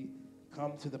we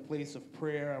come to the place of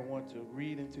prayer, I want to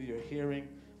read into your hearing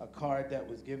a card that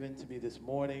was given to me this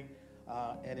morning.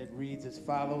 And it reads as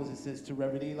follows. It says, to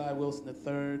Reverend Eli Wilson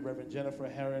III, Reverend Jennifer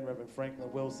Herron, Reverend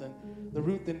Franklin Wilson, the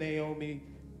Ruth and Naomi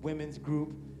Women's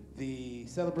Group, the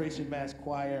Celebration Mass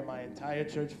Choir, my entire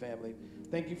church family.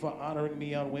 Thank you for honoring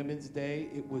me on Women's Day.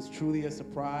 It was truly a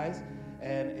surprise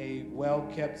and a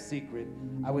well-kept secret.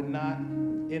 I would not,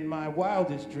 in my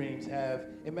wildest dreams, have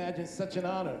imagined such an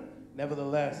honor.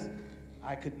 Nevertheless,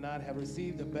 I could not have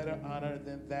received a better honor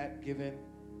than that given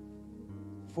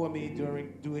for me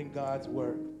during doing God's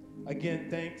work. Again,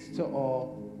 thanks to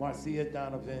all. Marcia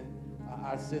Donovan,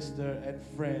 our sister and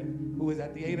friend, who was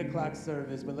at the 8 o'clock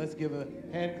service, but let's give a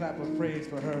hand clap of praise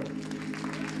for her.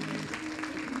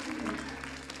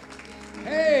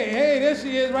 Hey, there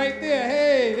she is right there.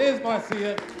 Hey, there's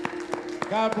Marcia.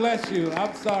 God bless you.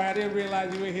 I'm sorry, I didn't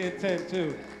realize you were here at 10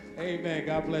 too. Amen,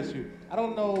 God bless you. I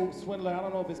don't know, Swindler, I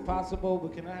don't know if it's possible,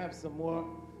 but can I have some more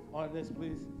on this,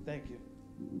 please? Thank you.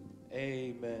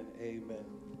 Amen, amen.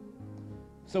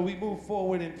 So we move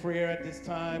forward in prayer at this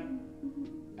time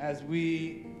as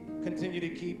we continue to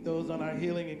keep those on our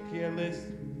healing and care list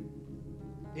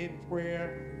in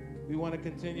prayer. We want to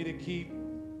continue to keep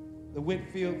the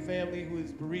Whitfield family who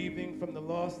is bereaving from the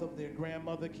loss of their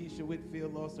grandmother. Keisha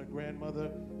Whitfield lost her grandmother,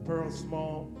 Pearl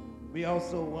Small. We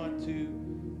also want to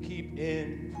keep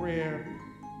in prayer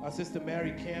our sister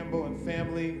Mary Campbell and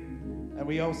family. And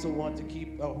we also want to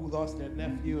keep, who lost their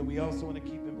nephew, and we also want to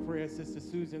keep in prayer Sister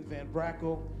Susan Van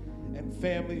Brackle and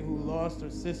family who lost her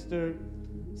sister,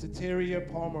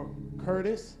 Soteria Palmer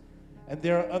Curtis. And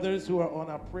there are others who are on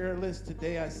our prayer list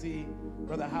today. I see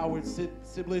Brother Howard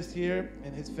Siblis here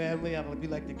and his family. We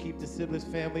like to keep the Siblis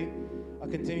family. I'll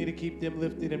continue to keep them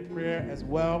lifted in prayer as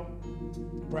well.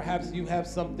 Perhaps you have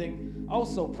something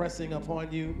also pressing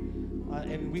upon you,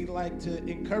 and we'd like to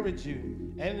encourage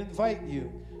you and invite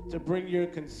you to bring your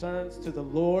concerns to the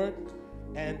Lord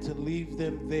and to leave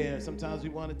them there. Sometimes we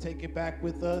want to take it back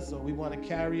with us, or we want to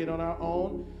carry it on our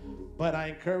own. But I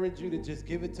encourage you to just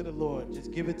give it to the Lord.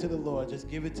 Just give it to the Lord. Just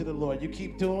give it to the Lord. You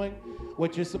keep doing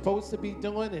what you're supposed to be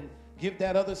doing, and give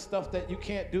that other stuff that you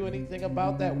can't do anything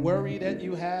about, that worry that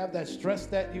you have, that stress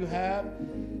that you have.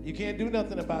 You can't do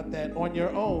nothing about that on your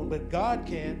own, but God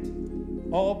can,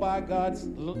 all by God's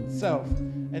self.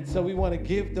 And so we want to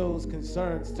give those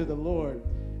concerns to the Lord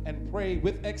and pray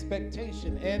with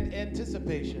expectation and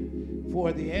anticipation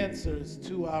for the answers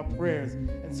to our prayers.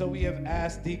 And so we have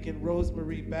asked Deacon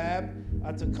Rosemary Babb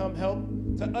to come help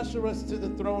to usher us to the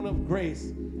throne of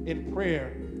grace in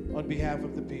prayer on behalf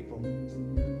of the people.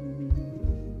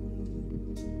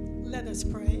 Let us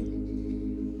pray.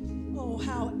 Oh,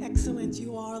 how excellent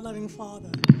you are, loving Father.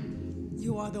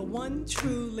 You are the one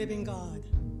true living God,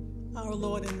 our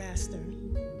Lord and Master.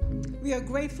 We are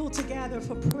grateful to gather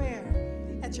for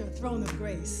prayer at your throne of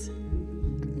grace.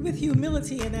 With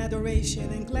humility and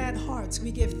adoration and glad hearts,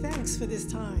 we give thanks for this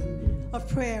time of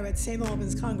prayer at St.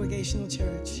 Albans Congregational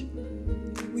Church.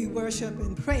 We worship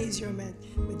and praise your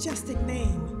majestic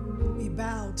name. We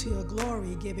bow to your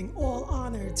glory, giving all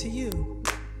honor to you.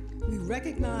 We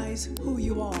recognize who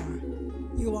you are.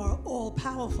 You are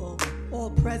all-powerful,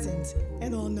 all-present,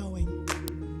 and all-knowing.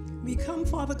 We come,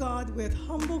 Father God, with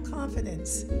humble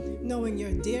confidence, knowing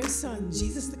your dear Son,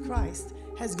 Jesus the Christ,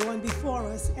 has gone before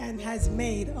us and has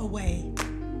made a way.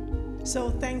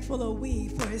 So thankful are we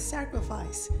for his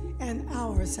sacrifice and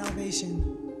our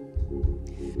salvation.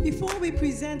 Before we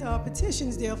present our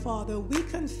petitions, dear Father, we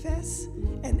confess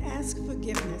and ask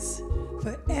forgiveness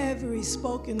for every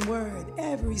spoken word,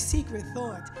 every secret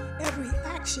thought, every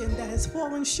action that has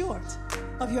fallen short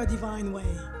of your divine way.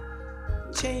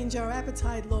 Change our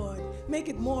appetite, Lord. Make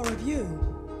it more of you.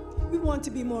 We want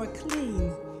to be more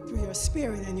clean through your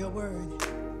Spirit and your word.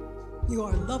 You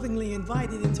are lovingly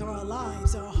invited into our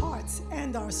lives, our hearts,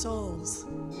 and our souls.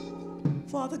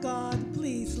 Father God,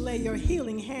 please lay your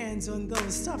healing hands on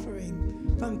those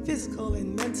suffering from physical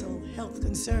and mental health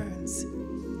concerns.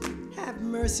 Have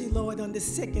mercy, Lord, on the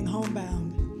sick and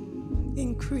homebound.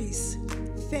 Increase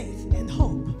faith and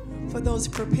hope for those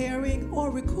preparing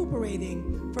or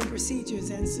recuperating from procedures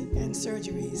and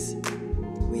surgeries.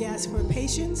 We ask for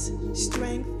patience,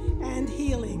 strength, and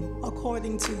healing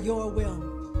according to your will.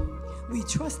 We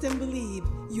trust and believe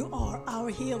you are our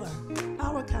healer,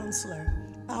 our counselor,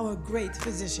 our great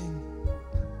physician.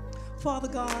 Father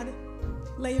God,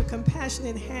 lay your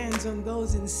compassionate hands on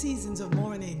those in seasons of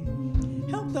mourning.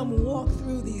 Help them walk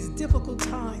through these difficult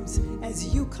times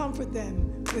as you comfort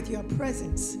them with your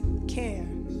presence, care,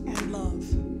 and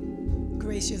love.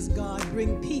 Gracious God,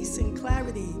 bring peace and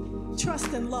clarity, trust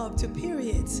and love to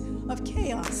periods of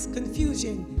chaos,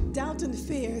 confusion, doubt, and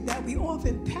fear that we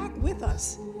often pack with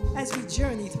us as we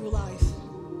journey through life.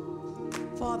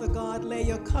 Father God, lay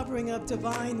your covering of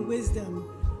divine wisdom,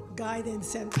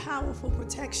 guidance, and powerful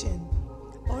protection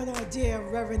on our dear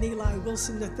Reverend Eli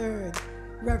Wilson III,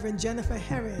 Reverend Jennifer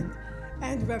Herron,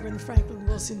 and Reverend Franklin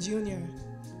Wilson Jr.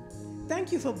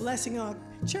 Thank you for blessing our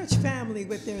church family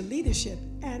with their leadership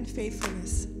and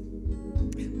faithfulness.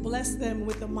 Bless them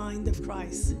with the mind of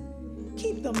Christ.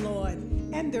 Keep them, Lord,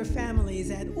 and their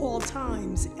families at all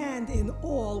times and in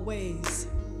all ways.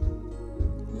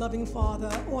 Loving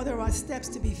Father, order our steps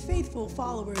to be faithful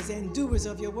followers and doers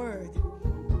of your word.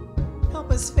 Help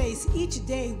us face each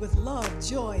day with love,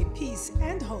 joy, peace,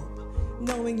 and hope,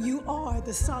 knowing you are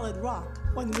the solid rock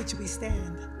on which we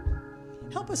stand.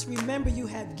 Help us remember you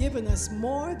have given us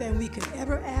more than we could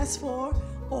ever ask for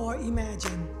or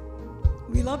imagine.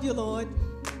 We love you, Lord.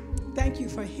 Thank you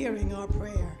for hearing our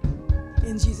prayer.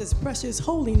 In Jesus' precious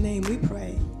holy name we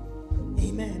pray.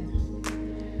 Amen.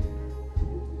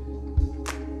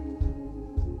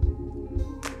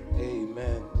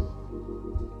 Amen.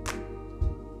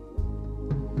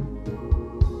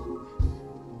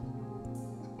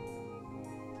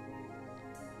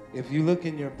 If you look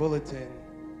in your bulletin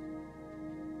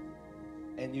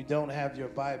and you don't have your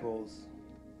Bibles,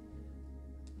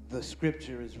 the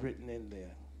scripture is written in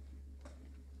there.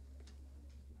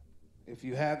 If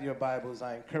you have your Bibles,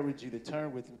 I encourage you to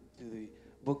turn with me to the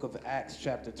book of Acts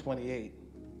chapter 28,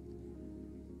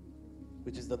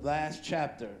 which is the last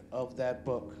chapter of that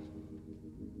book.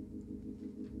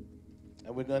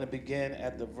 And we're going to begin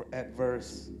at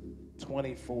verse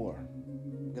 24.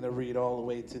 I'm going to read all the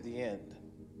way to the end.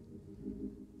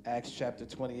 Acts chapter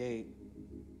 28,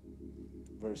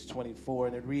 verse 24,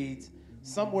 and it reads,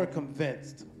 "Some were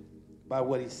convinced by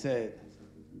what he said,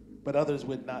 but others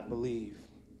would not believe.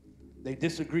 They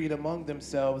disagreed among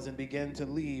themselves and began to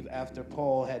leave after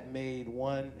Paul had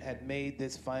made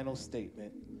this final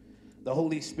statement. The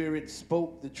Holy Spirit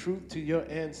spoke the truth to your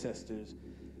ancestors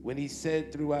when he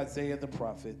said through Isaiah the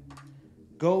prophet,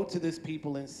 'Go to this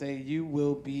people and say, you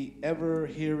will be ever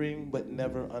hearing but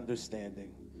never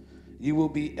understanding. You will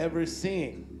be ever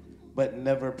seeing but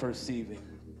never perceiving.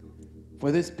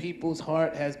 For this people's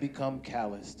heart has become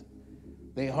calloused.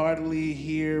 They hardly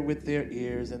hear with their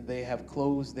ears, and they have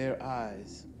closed their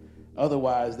eyes.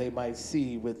 Otherwise they might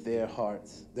see with their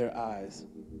hearts, their eyes,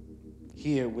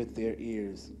 hear with their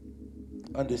ears,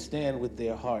 understand with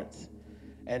their hearts,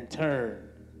 and turn,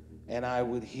 and I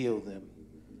would heal them.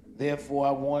 Therefore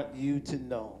I want you to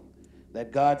know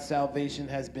that God's salvation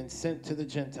has been sent to the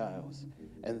Gentiles,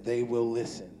 and they will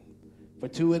listen.' For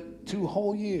two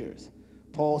whole years,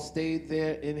 Paul stayed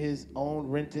there in his own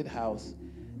rented house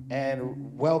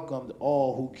and welcomed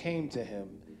all who came to him.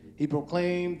 He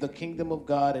proclaimed the kingdom of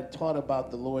God and taught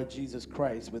about the Lord Jesus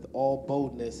Christ with all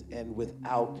boldness and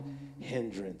without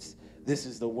hindrance." This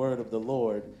is the word of the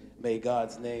Lord. May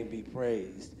God's name be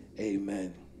praised.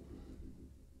 Amen.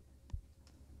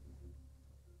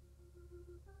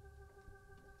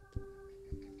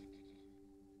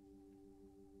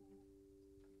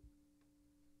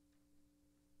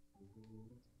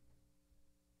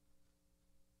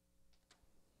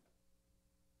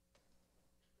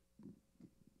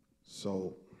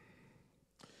 So,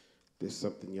 there's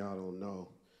something y'all don't know.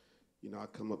 You know, I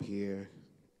come up here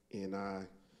and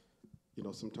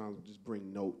sometimes just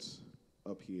bring notes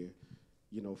up here,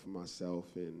 for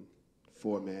myself and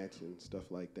formats and stuff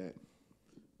like that.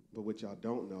 But what y'all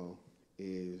don't know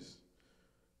is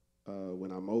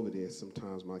when I'm over there,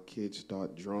 sometimes my kids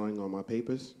start drawing on my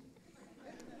papers.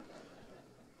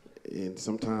 And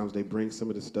sometimes they bring some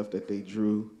of the stuff that they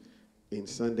drew in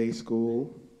Sunday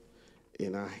school,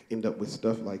 and I end up with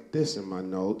stuff like this in my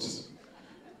notes.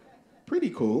 Pretty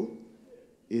cool.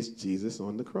 It's Jesus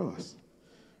on the cross.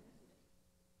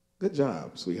 Good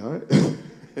job, sweetheart.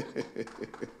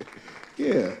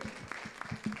 Yeah.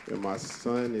 And my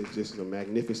son is just a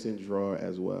magnificent drawer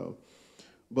as well.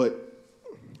 But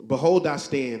behold, I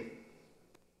stand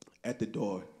at the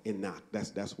door and knock.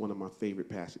 That's one of my favorite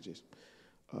passages.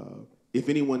 If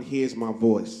anyone hears my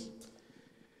voice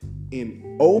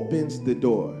and opens the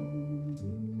door,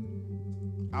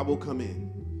 I will come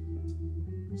in,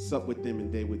 sup with them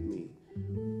and they with me.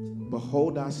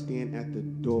 Behold, I stand at the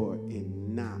door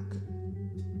and knock.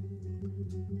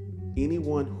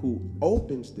 Anyone who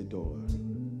opens the door,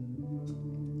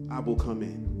 I will come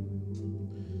in.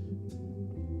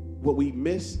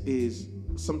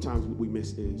 Sometimes what we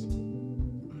miss is,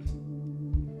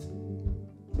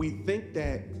 we think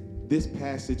that this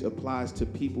passage applies to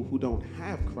people who don't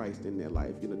have Christ in their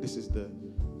life. This is the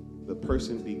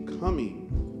person becoming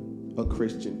a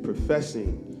Christian,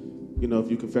 professing,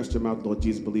 if you confess your mouth, Lord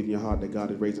Jesus, believe in your heart that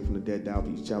God has raised him from the dead, thou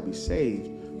shalt be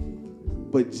saved.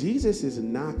 But Jesus is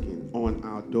knocking on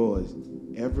our doors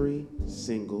every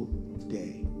single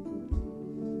day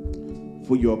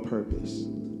for your purpose.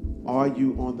 Are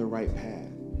you on the right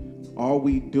path? Are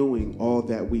we doing all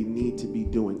that we need to be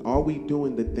doing? Are we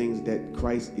doing the things that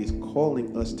Christ is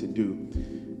calling us to do?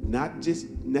 Not just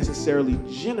necessarily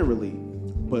generally,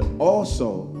 but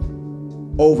also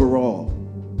overall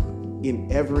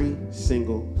in every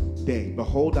single day.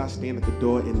 Behold, I stand at the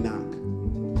door and knock.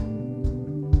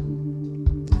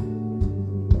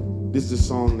 This is a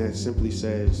song that simply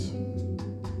says,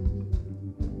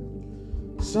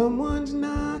 someone's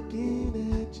knocking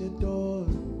at your door.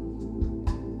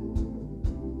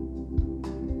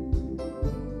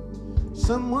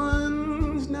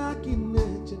 Someone's knocking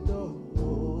at your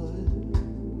door.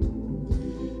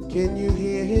 Can you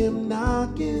hear him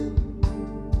knocking?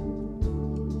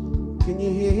 Can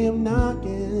you hear him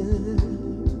knocking?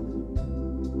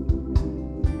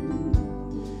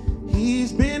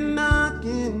 He's been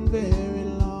knocking very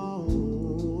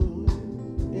long.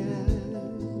 Yeah.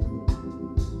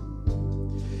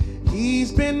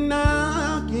 He's been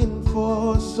knocking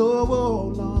for so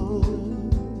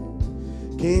long.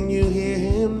 Can you hear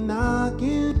him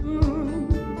knocking?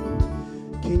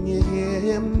 Can you hear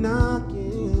him knocking?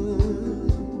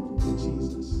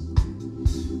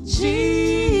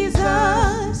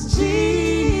 Jesus,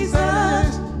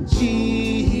 Jesus,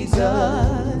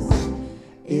 Jesus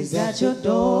is at your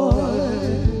door.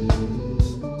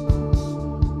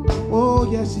 Oh,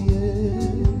 yes, he is.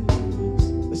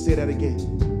 Let's say that again.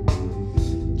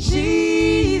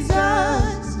 Jesus,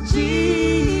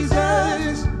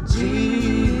 Jesus,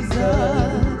 Jesus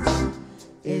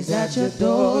is at your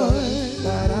door.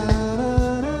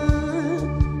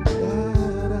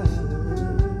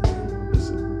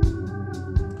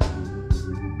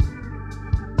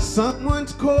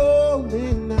 Someone's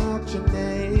calling out your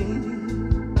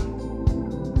name,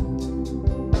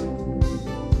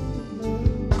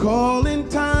 calling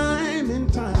time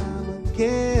and time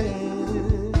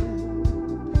again.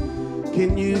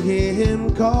 Can you hear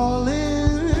him calling?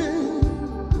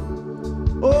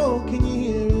 Oh, can you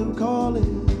hear him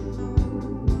calling?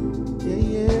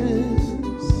 Yeah, yes.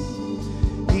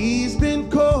 He's been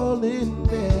calling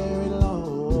very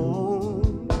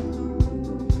long.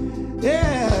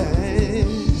 Yes.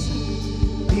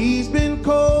 He's been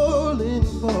calling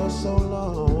for so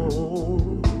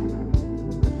long.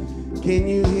 Can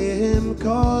you hear him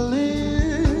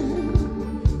calling?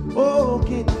 Oh,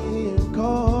 can you hear him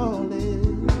calling?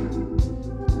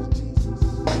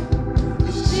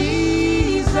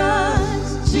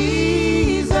 Jesus,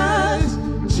 Jesus,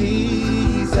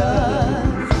 Jesus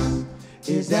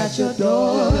is at your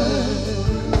door.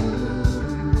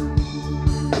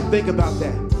 Think about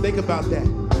that. Think about that.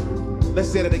 Let's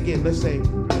say that again. Let's say,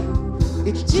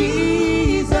 it's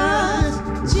Jesus,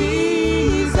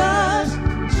 Jesus,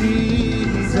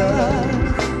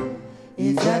 Jesus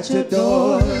is at your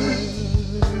door.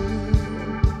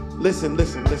 Listen,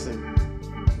 listen, listen.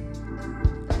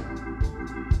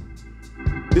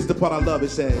 This is the part I love. It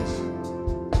says,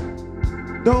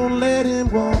 don't let him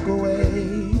walk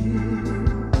away.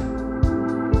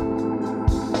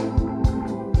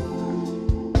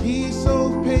 He's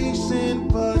so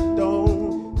patient, but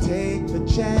don't take the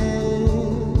chance.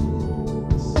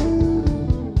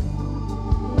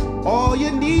 All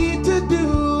you need to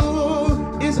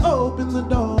do is open the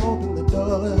door, open the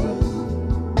door.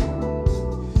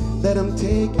 Let him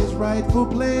take his rightful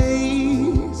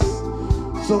place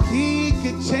so he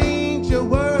can change your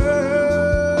world.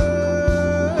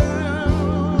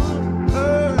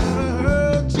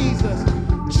 Jesus,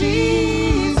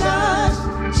 Jesus,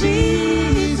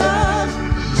 Jesus,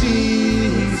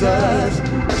 Jesus,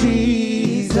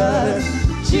 Jesus,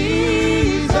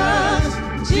 Jesus,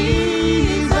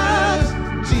 Jesus,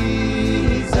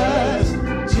 Jesus,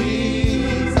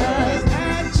 Jesus,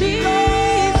 and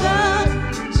Jesus,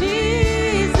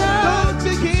 Jesus, don't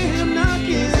you hear him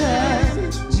knocking?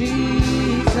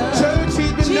 Jesus, Church,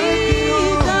 he's been knocking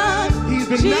on. He's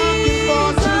been knocking for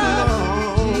too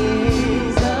long.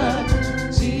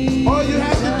 Jesus, All you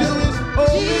have to do is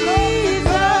open up the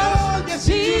door. Yes,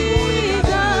 you do. All you have to do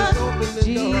is open the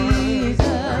door.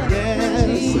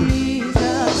 Yes.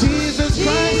 Jesus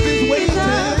Christ is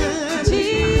waiting.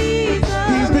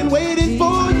 He's been waiting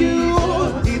for you.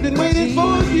 He's been waiting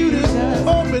for you to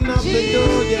open up the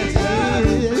door.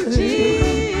 Yes, he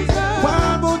is.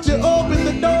 Why won't you open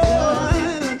the door?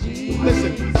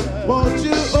 Listen, won't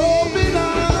you open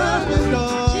up the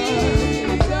door?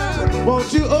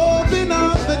 Won't you open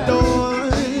up the door?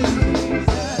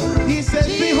 He says,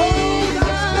 behold, I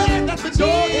stand at the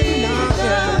door and knock.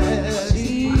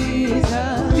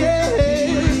 Yes,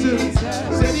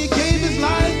 said he gave his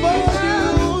life for you.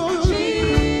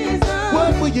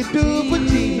 What will you do for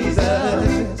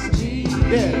Jesus?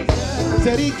 Yeah,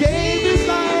 said he gave his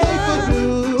life for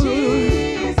you.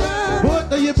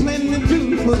 What are you planning to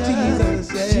do for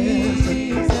Jesus?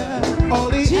 Yes. All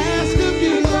he asks of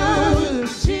you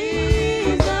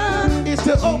is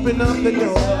to open up the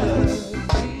door.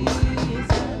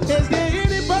 Is there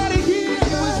anybody here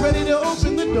who is ready to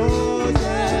open the door?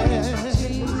 Yes.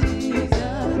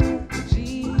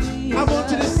 I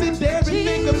want you to sit there and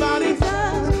think about it.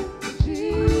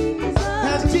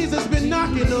 Has Jesus been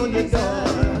knocking on your door?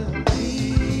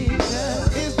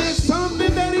 Is there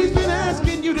something that he's been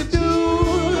asking you to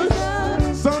do?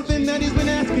 Something that he's been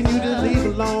asking you to leave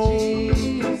alone?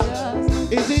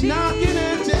 Is he knocking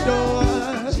at your door?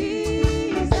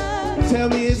 Tell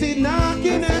me, is he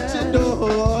knocking at your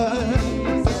door?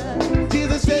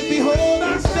 Jesus said, behold,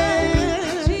 I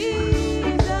stand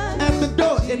at the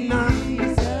door and knock.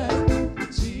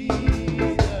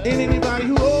 And anybody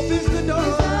who opens the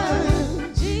door,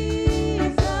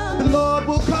 the Lord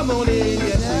will come on in.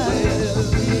 Yes,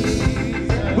 he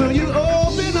will. Will you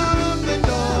open up the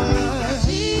door?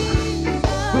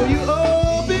 Will you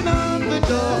open up the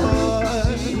door?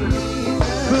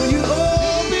 Will you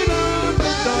open up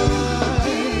the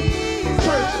door?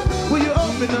 Church, will you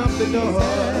open up the door?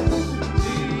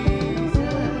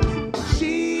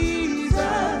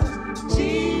 Jesus,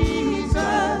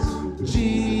 Jesus,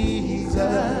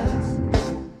 Jesus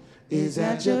is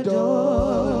at your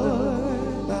door.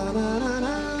 Da, da, da, da,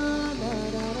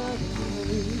 da, da,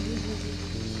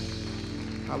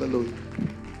 Hallelujah.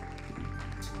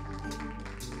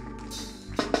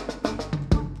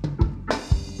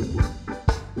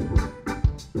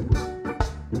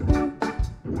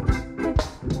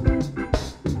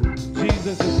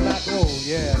 Jesus is not, oh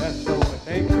yeah, that's the one.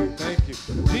 Thank you, thank you.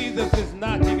 Jesus is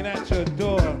knocking at your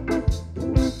door. The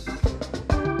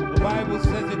Bible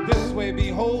says it this way,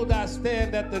 behold, I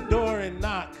stand at the door and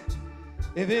knock.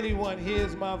 If anyone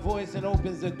hears my voice and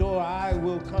opens the door, I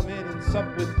will come in and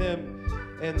sup with them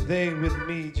and they with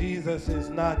me. Jesus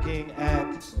is knocking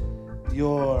at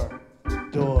your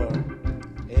door.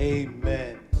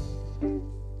 Amen.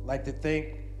 I'd like to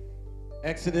thank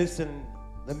Exodus and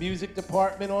the music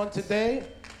department on today.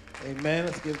 Amen.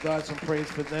 Let's give God some praise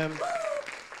for them.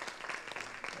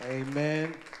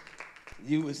 Amen.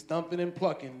 You was thumping and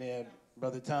plucking there,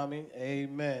 Brother Tommy.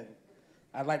 Amen.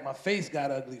 I like my face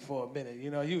got ugly for a minute. You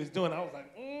know, you was doing, I was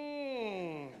like,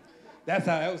 That's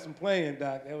how, that was some playing,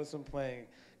 Doc. That was some playing.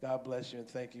 God bless you and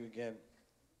thank you again.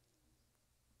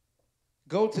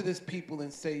 Go to this people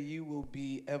and say, you will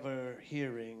be ever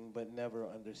hearing but never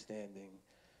understanding.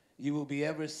 You will be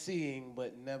ever seeing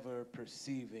but never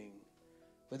perceiving.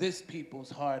 For this people's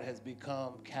heart has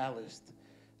become calloused.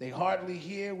 They hardly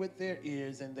hear with their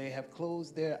ears, and they have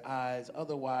closed their eyes.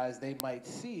 Otherwise, they might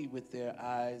see with their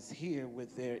eyes, hear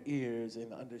with their ears,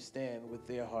 and understand with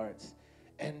their hearts,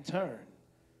 and turn,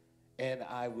 and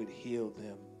I would heal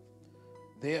them.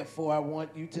 Therefore, I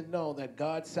want you to know that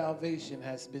God's salvation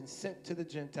has been sent to the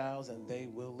Gentiles, and they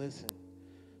will listen.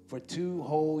 For 2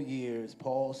 whole years,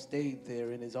 Paul stayed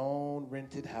there in his own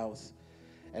rented house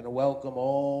and welcomed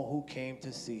all who came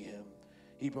to see him.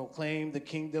 He proclaimed the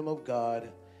kingdom of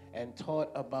God and taught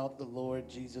about the Lord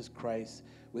Jesus Christ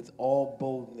with all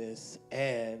boldness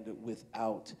and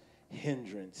without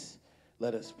hindrance.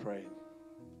 Let us pray.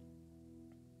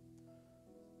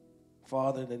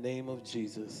 Father, in the name of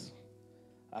Jesus,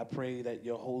 I pray that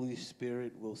your Holy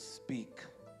Spirit will speak.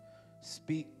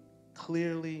 Speak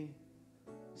clearly,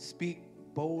 speak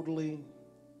boldly,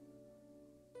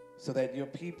 so that your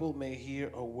people may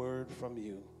hear a word from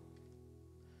you,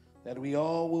 that we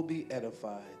all will be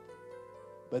edified,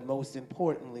 but most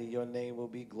importantly, your name will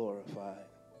be glorified.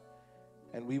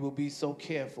 And we will be so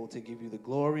careful to give you the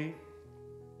glory,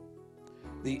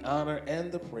 the honor,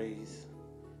 and the praise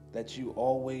that you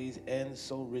always and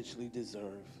so richly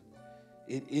deserve.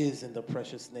 It is in the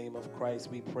precious name of Christ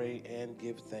we pray and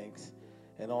give thanks.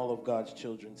 And all of God's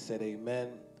children said amen,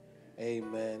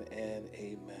 amen, and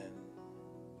amen.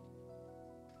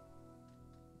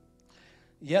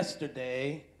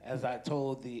 Yesterday, as I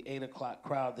told the 8 o'clock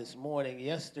crowd this morning,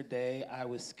 yesterday I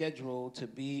was scheduled to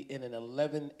be in an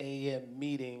 11 a.m.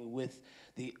 meeting with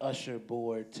the Usher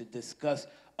board to discuss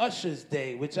Usher's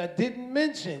Day, which I didn't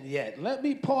mention yet. Let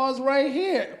me pause right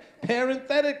here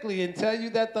parenthetically and tell you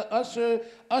that the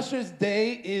Usher's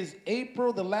Day is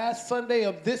April, the last Sunday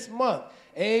of this month.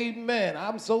 Amen.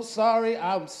 I'm so sorry,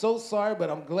 but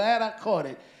I'm glad I caught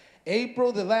it.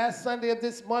 April, the last Sunday of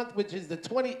this month, which is the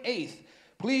 28th.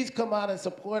 Please come out and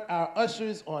support our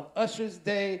ushers on Usher's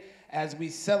Day as we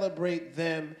celebrate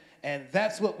them. And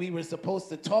that's what we were supposed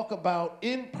to talk about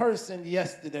in person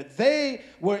yesterday. They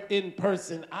were in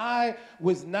person. I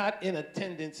was not in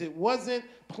attendance. It wasn't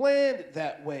planned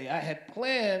that way. I had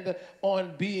planned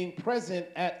on being present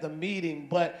at the meeting,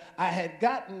 but I had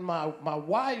gotten my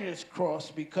wires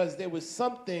crossed because there was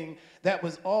something that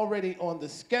was already on the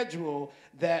schedule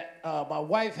that my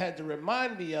wife had to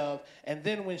remind me of. And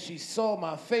then when she saw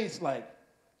my face,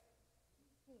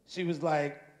 she was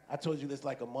like, I told you this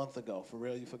like a month ago. For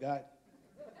real, you forgot?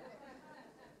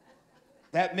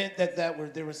 That meant that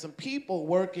there were some people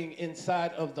working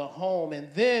inside of the home. And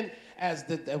then as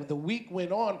the week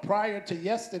went on, prior to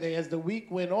yesterday, as the week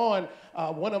went on,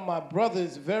 one of my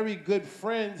brother's very good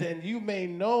friends, and you may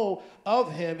know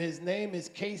of him, his name is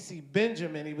Casey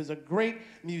Benjamin. He was a great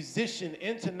musician,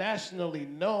 internationally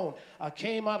known,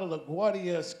 came out of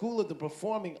LaGuardia School of the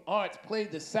Performing Arts,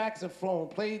 played the saxophone,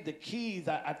 played the keys.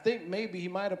 I think maybe he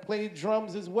might have played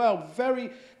drums as well.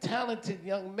 Very talented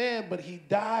young man, but he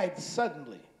died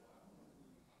suddenly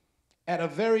at a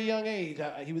very young age.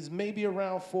 He was maybe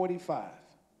around 45.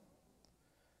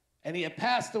 And he had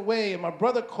passed away, and my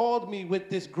brother called me with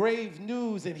this grave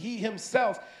news, and he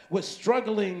himself was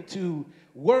struggling to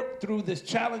work through this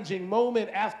challenging moment.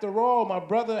 After all, my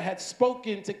brother had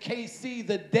spoken to KC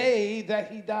the day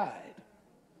that he died.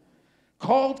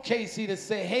 Called Casey to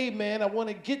say, hey, man, I want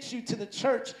to get you to the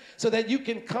church so that you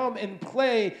can come and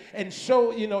play and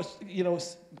show,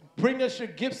 bring us your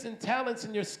gifts and talents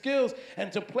and your skills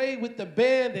and to play with the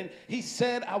band. And he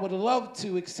said, I would love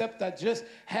to, except I just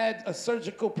had a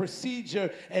surgical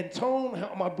procedure. And Tone,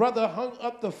 my brother, hung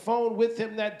up the phone with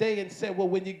him that day and said, well,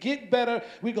 when you get better,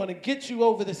 we're going to get you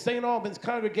over to St. Albans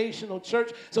Congregational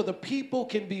Church so the people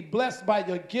can be blessed by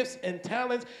your gifts and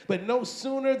talents. But no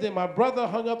sooner than my brother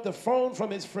hung up the phone from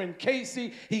his friend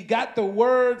Casey, he got the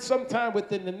word sometime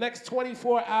within the next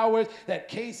 24 hours that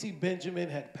Casey Benjamin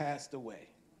had passed away.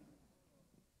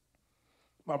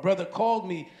 My brother called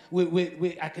me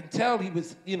I can tell he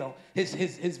was,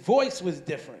 his voice was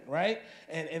different, right?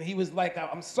 And he was like,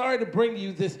 I'm sorry to bring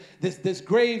you this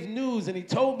grave news. And he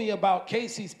told me about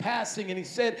Casey's passing. And he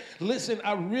said, listen,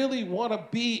 I really want to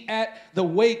be at the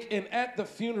wake and at the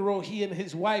funeral, he and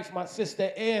his wife, my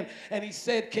sister Ann. And he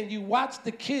said, can you watch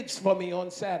the kids for me on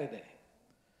Saturday?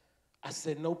 I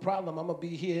said, no problem. I'm going to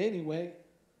be here anyway.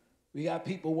 We got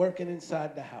people working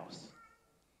inside the house.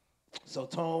 So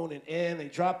Tone and Ann, they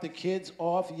dropped the kids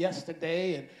off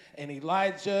yesterday, and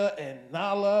Elijah and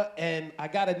Nala, and I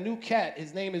got a new cat.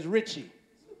 His name is Richie.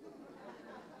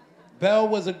 Belle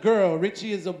was a girl.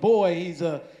 Richie is a boy. He's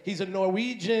a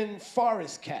Norwegian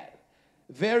forest cat.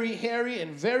 Very hairy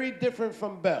and very different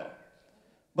from Belle,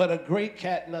 but a great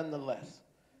cat nonetheless.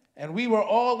 And we were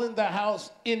all in the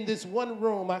house in this one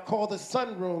room I call the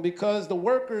sunroom because the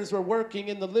workers were working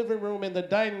in the living room and the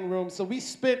dining room. So we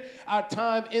spent our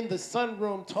time in the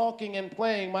sunroom talking and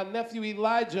playing. My nephew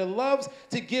Elijah loves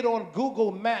to get on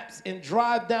Google Maps and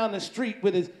drive down the street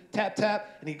with his tap, tap,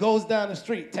 and he goes down the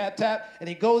street, tap, tap, and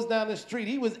he goes down the street.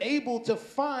 He was able to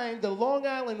find the Long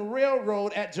Island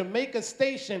Railroad at Jamaica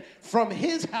Station from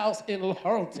his house in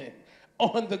Laurelton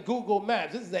on the Google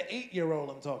Maps. This is the 8-year-old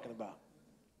I'm talking about.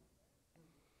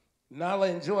 Nala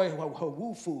enjoyed her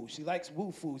Woo Fu. She likes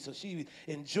Woo Fu, so she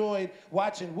enjoyed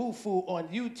watching Woo Fu on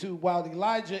YouTube while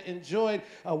Elijah enjoyed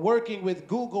working with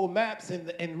Google Maps,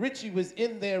 and Richie was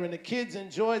in there, and the kids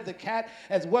enjoyed the cat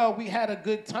as well. We had a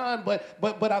good time,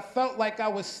 but I felt like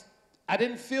I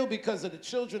didn't feel because of the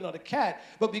children or the cat,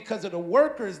 but because of the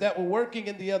workers that were working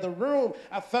in the other room,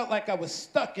 I felt like I was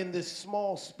stuck in this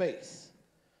small space,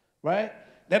 right?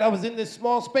 That I was in this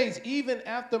small space, even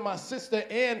after my sister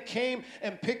Ann came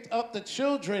and picked up the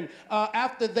children.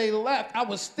 After they left, I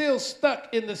was still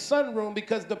stuck in the sunroom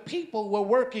because the people were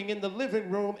working in the living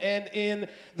room and in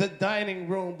the dining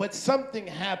room. But something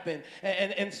happened,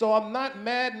 and so I'm not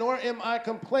mad, nor am I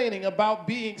complaining about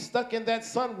being stuck in that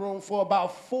sunroom for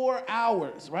about 4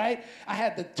 hours, right? I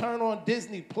had to turn on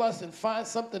Disney Plus and find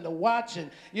something to watch,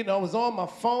 and I was on my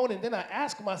phone, and then I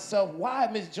asked myself, why,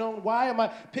 Miss Jones, why am I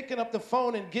picking up the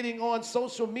phone and getting on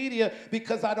social media?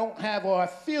 Because I don't have, or I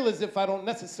feel as if I don't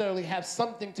necessarily have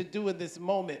something to do in this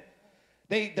moment.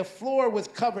 The floor was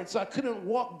covered, so I couldn't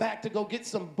walk back to go get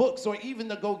some books or even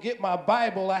to go get my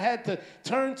Bible. I had to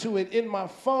turn to it in my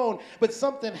phone. But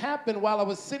something happened while I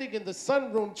was sitting in the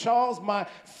sunroom, Charles. My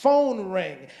phone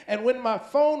rang. And when my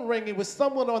phone rang, it was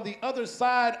someone on the other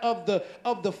side of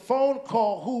the phone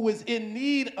call who was in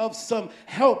need of some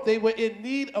help. They were in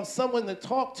need of someone to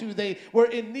talk to. They were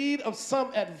in need of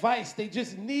some advice. They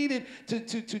just needed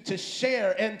to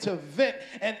share and to vent.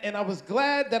 And I was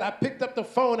glad that I picked up the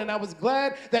phone, and I was glad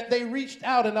that they reached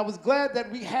out, and I was glad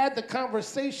that we had the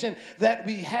conversation that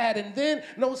we had. And then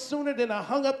no sooner than I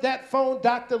hung up that phone,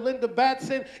 Dr. Linda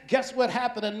Batson, guess what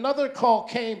happened? Another call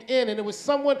came in, and it was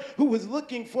someone who was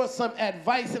looking for some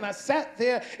advice. And I sat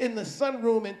there in the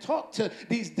sunroom and talked to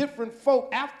these different folk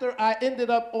after I ended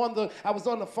up I was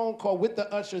on the phone call with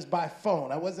the ushers by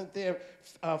phone. I wasn't there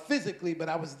physically, but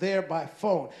I was there by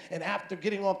phone. And after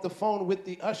getting off the phone with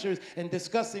the ushers and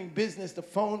discussing business, the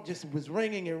phone just was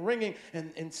ringing and ringing.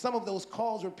 And some of those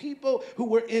calls were people who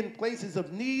were in places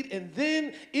of need. And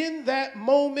then in that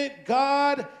moment,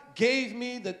 God gave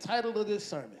me the title of this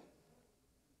sermon.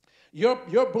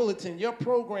 Your bulletin, your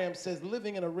program says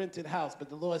living in a rented house, but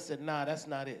the Lord said, nah, that's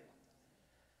not it.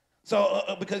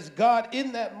 So because God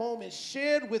in that moment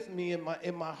shared with me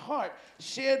in my heart,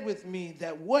 shared with me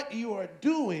that what you are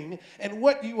doing and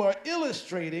what you are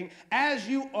illustrating as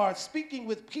you are speaking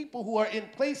with people who are in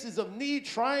places of need,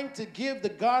 trying to give the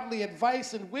godly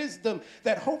advice and wisdom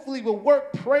that hopefully will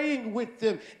work, praying with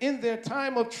them in their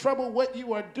time of trouble, what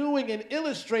you are doing and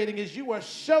illustrating is you are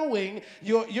showing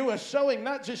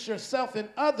not just yourself and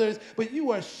others, but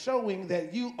you are showing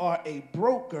that you are a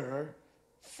broker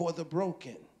for the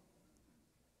broken.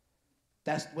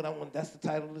 That's what I want. That's the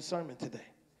title of the sermon today.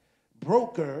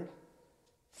 Broker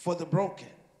for the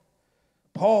broken.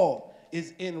 Paul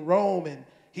is in Rome,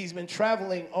 He's been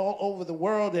traveling all over the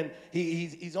world, and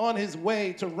he's on his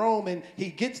way to Rome, and he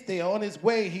gets there. On his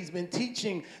way, he's been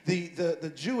teaching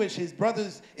the Jewish, his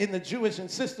brothers in the Jewish and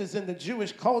sisters in the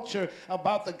Jewish culture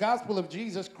about the gospel of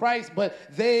Jesus Christ. But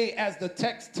they, as the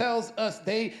text tells us,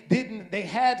 they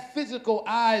had physical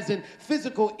eyes and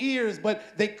physical ears,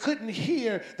 but they couldn't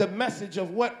hear the message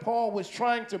of what Paul was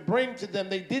trying to bring to them.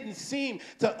 They didn't seem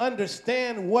to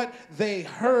understand what they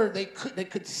heard. They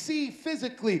could see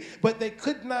physically, but they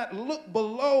could not look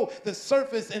below the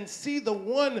surface and see the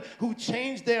one who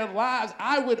changed their lives.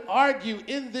 I would argue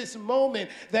in this moment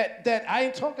that I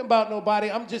ain't talking about nobody.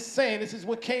 I'm just saying, this is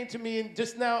what came to me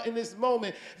just now in this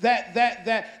moment,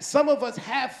 that some of us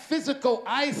have physical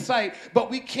eyesight,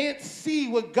 but we can't see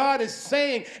what God is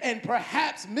saying. And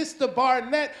perhaps Mr.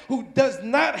 Barnett, who does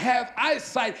not have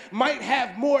eyesight, might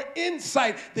have more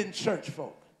insight than church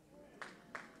folk.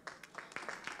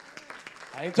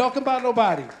 I ain't talking about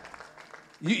nobody.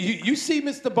 You see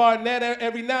Mr. Barnett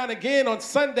every now and again on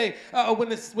Sunday when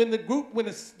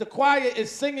the choir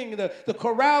is singing, the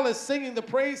chorale is singing, the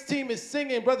praise team is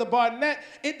singing. Brother Barnett,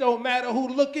 it don't matter who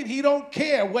looking, he don't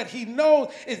care. What he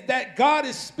knows is that God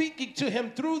is speaking to him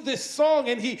through this song,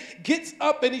 and he gets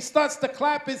up and he starts to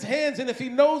clap his hands, and if he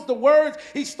knows the words,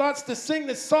 he starts to sing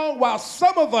the song, while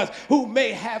some of us who may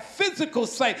have physical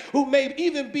sight, who may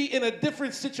even be in a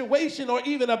different situation or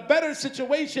even a better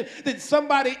situation than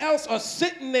somebody else, are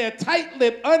sitting there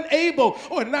tight-lipped, unable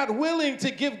or not willing to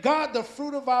give God the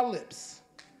fruit of our lips.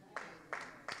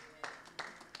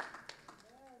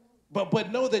 But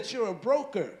know that you're a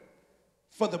broker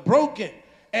for the broken.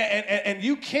 And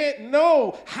you can't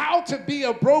know how to be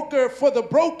a broker for the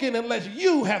broken unless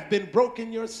you have been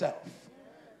broken yourself.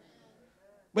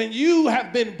 When you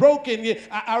have been broken,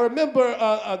 I remember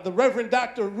the Reverend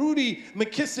Dr. Rudy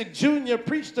McKissick Jr.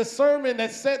 preached a sermon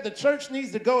that said the church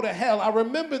needs to go to hell. I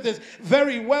remember this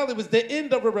very well. It was the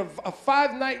end of a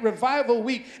 5-night revival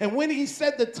week. And when he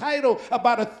said the title,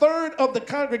 about a third of the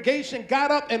congregation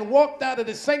got up and walked out of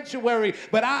the sanctuary.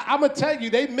 But I'm going to tell you,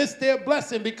 they missed their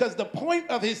blessing, because the point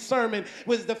of his sermon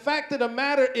was the fact of the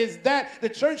matter is that the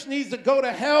church needs to go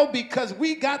to hell because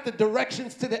we got the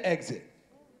directions to the exit.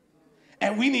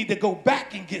 And we need to go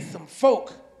back and get some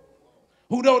folk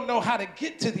who don't know how to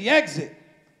get to the exit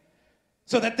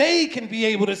so that they can be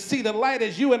able to see the light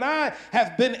as you and I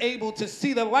have been able to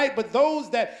see the light. But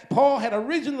those that Paul had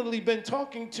originally been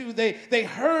talking to, they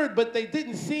heard, but they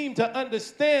didn't seem to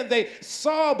understand. They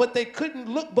saw, but they couldn't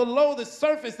look below the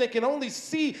surface. They can only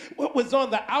see what was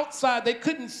on the outside. They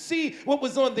couldn't see what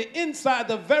was on the inside,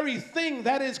 the very thing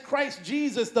that is Christ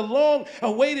Jesus, the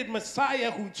long-awaited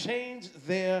Messiah who changed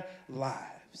their lives.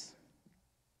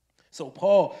 So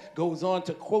Paul goes on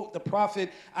to quote the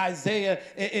prophet Isaiah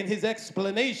in his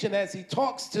explanation as he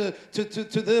talks to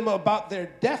them about their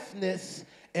deafness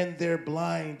and their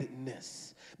blindness.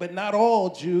 But not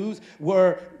all Jews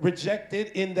were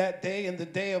rejected in that day, in the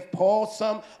day of Paul.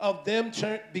 Some of them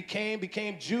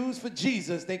became Jews for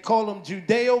Jesus. They call them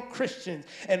Judeo-Christians.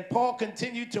 And Paul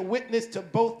continued to witness to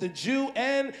both the Jew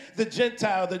and the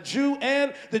Gentile, the Jew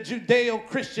and the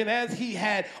Judeo-Christian, as he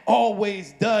had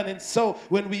always done. And so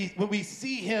when we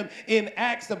see him in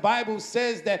Acts, the Bible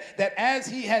says that as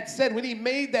he had said, when he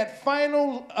made that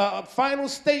final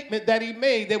statement that he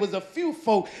made, there was a few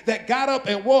folk that got up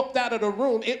and walked out of the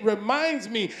room. It reminds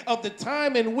me of the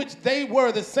time in which they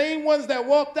were. The same ones that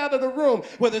walked out of the room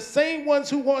were the same ones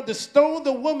who wanted to stone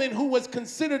the woman who was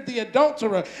considered the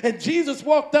adulterer. And Jesus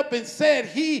walked up and said,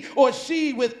 he or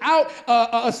she without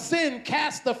a sin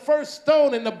cast the first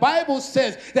stone. And the Bible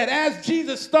says that as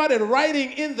Jesus started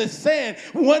writing in the sand,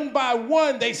 one by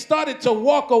one, they started to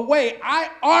walk away. I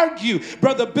argue,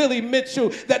 Brother Billy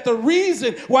Mitchell, that the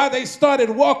reason why they started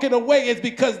walking away is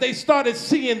because they started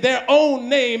seeing their own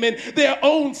name and their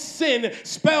own sin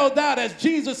spelled out as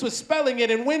Jesus was spelling it.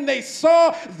 And when they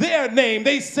saw their name,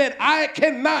 they said, I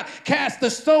cannot cast a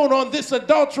stone on this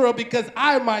adulterer because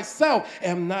I myself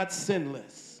am not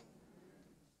sinless.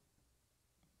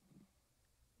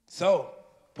 So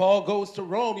Paul goes to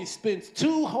Rome. He spends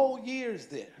 2 whole years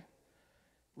there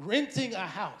renting a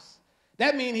house.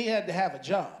 That means he had to have a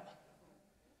job.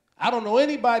 I don't know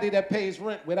anybody that pays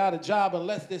rent without a job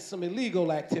unless there's some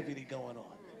illegal activity going on.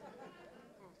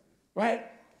 Right?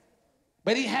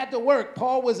 But he had to work.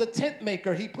 Paul was a tent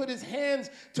maker. He put his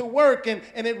hands to work, and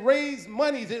it raised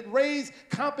monies. It raised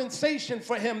compensation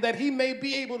for him that he may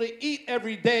be able to eat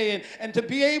every day and to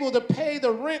be able to pay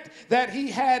the rent that he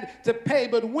had to pay.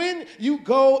 But when you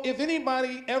go, if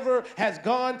anybody ever has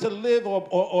gone to live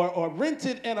or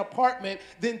rented an apartment,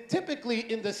 then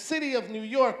typically in the city of New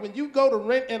York, when you go to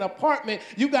rent an apartment,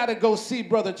 you got to go see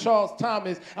Brother Charles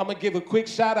Thomas. I'm going to give a quick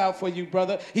shout out for you,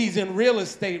 brother. He's in real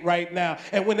estate right now.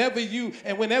 And whenever you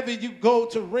go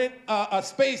to rent a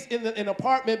space in an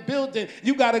apartment building,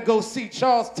 you got to go see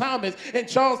Charles Thomas. And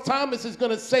Charles Thomas is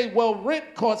going to say, well,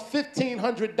 rent costs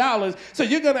 $1,500. So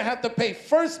you're going to have to pay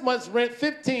first month's rent,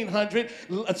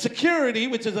 $1,500, security,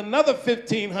 which is another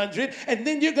 $1,500, and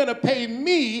then you're going to pay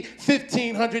me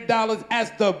 $1,500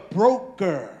 as the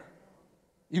broker.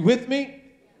 You with me?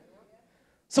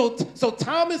 So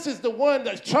Thomas is the one,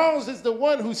 Charles is the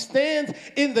one who stands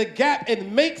in the gap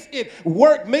and makes it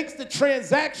work, makes the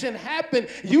transaction happen.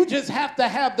 You just have to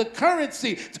have the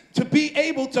currency to be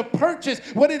able to purchase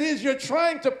what it is you're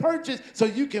trying to purchase so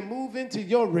you can move into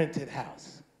your rented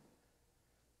house.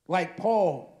 Like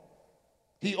Paul,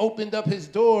 he opened up his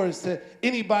doors to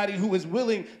anybody who was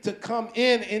willing to come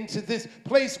into this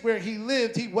place where he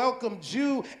lived. He welcomed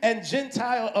Jew and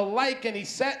Gentile alike, and he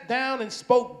sat down and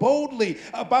spoke boldly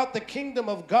about the kingdom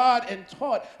of God and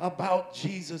taught about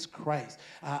Jesus Christ.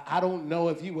 I don't know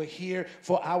if you were here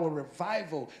for our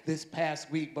revival this past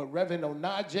week, but Reverend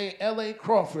Onaje L.A.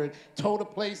 Crawford tore the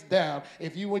place down.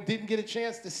 If you didn't get a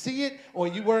chance to see it or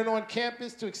you weren't on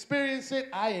campus to experience it,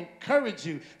 I encourage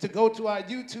you to go to our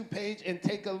YouTube page and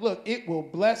take a look. It will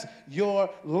bless your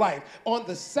life. On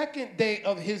the second day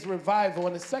of his revival,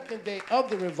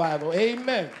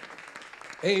 amen.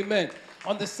 Amen.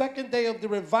 On the second day of the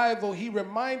revival, he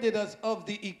reminded us of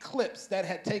the eclipse that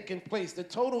had taken place, the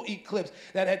total eclipse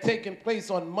that had taken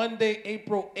place on Monday,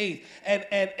 April 8th.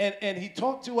 And he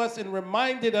talked to us and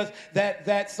reminded us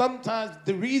that sometimes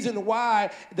the reason why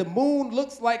the moon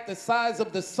looks like the size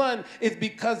of the sun is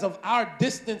because of our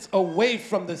distance away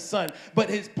from the sun. But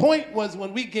his point was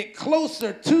when we get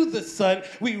closer to the sun,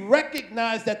 we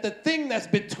recognize that the thing that's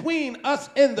between us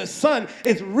and the sun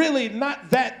is really not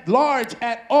that large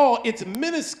at all. It's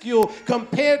minuscule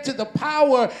compared to the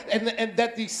power and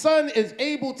that the sun is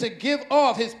able to give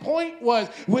off. His point was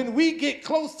when we get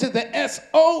close to the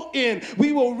S-O-N,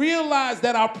 we will realize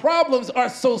that our problems are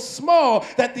so small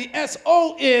that the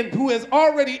S-O-N, who has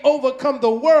already overcome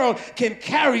the world, can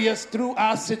carry us through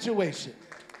our situation.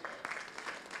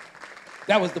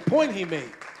 That was the point he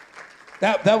made.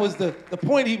 That was the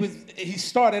point he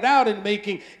started out in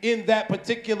making in that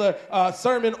particular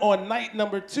sermon on night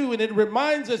number 2. And it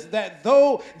reminds us that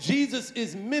though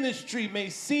Jesus' ministry may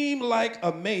seem like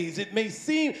a maze, it may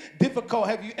seem difficult.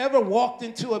 Have you ever walked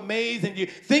into a maze and you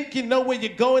think you know where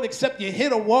you're going except you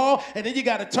hit a wall and then you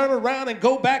got to turn around and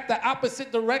go back the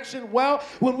opposite direction? Well,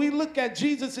 when we look at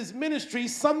Jesus' ministry,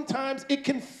 sometimes it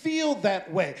can feel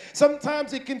that way.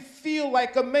 Sometimes it can feel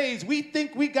like a maze. We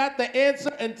think we got the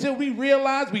answer until we realize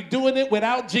we're doing it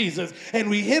without Jesus. And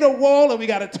we hit a wall and we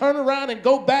got to turn around and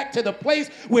go back to the place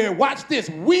where, watch this,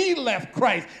 we left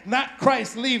Christ, not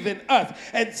Christ leaving us.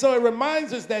 And so it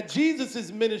reminds us that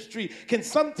Jesus' ministry can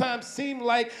sometimes seem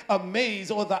like a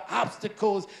maze, or the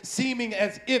obstacles seeming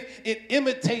as if it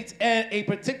imitates a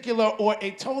particular or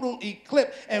a total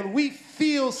eclipse. And we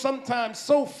feel sometimes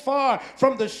so far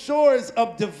from the shores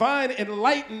of divine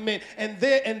enlightenment, and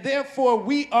therefore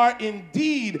we are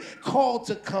indeed called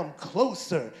to come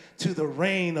closer to the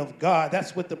reign of God.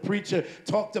 That's what the preacher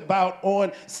talked about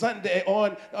on Sunday,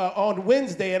 on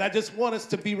Wednesday, and I just want us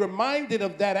to be reminded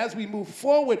of that as we move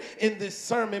forward in this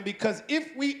sermon, because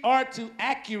if we are to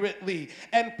accurately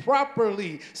and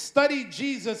properly study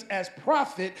Jesus as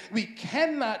prophet, we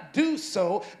cannot do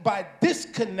so by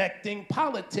disconnecting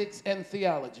politics and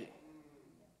theology.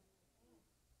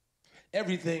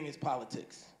 Everything is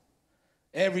politics.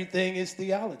 Everything is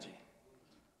theology.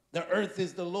 The earth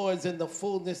is the Lord's and the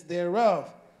fullness thereof.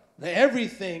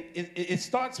 Everything, it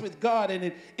starts with God and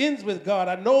it ends with God.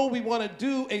 I know we want to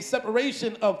do a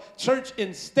separation of church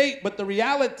and state, but the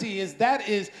reality is that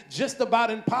is just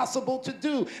about impossible to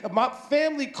do. My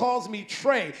family calls me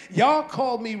Trey. Y'all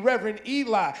call me Reverend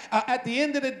Eli. At the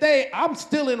end of the day, I'm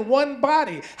still in one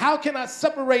body. How can I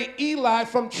separate Eli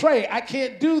from Trey? I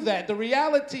can't do that. The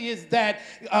reality is that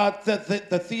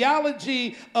the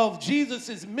theology of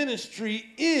Jesus' ministry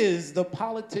is the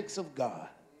politics of God.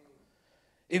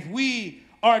 If we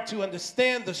are to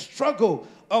understand the struggle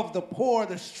of the poor,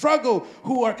 the struggle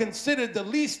who are considered the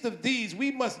least of these,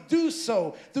 we must do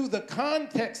so through the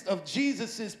context of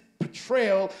Jesus'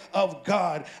 portrayal of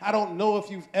God. I don't know if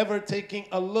you've ever taken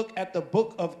a look at the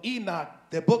book of Enoch.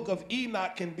 The book of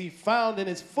Enoch can be found in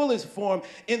its fullest form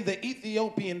in the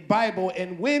Ethiopian Bible.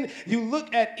 And when you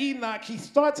look at Enoch, he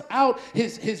starts out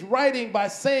his writing by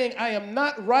saying, I am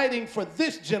not writing for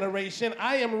this generation.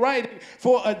 I am writing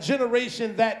for a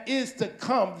generation that is to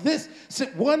come. This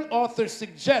one author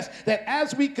suggests that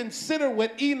as we consider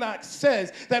what Enoch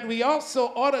says, that we also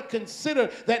ought to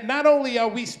consider that not only are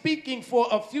we speaking for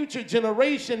a future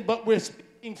generation, but we're speaking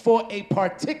for a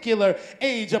particular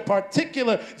age, a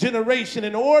particular generation,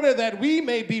 in order that we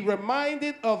may be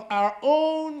reminded of our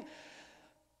own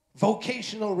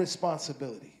vocational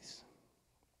responsibilities.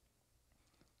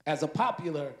 As a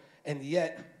popular and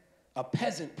yet a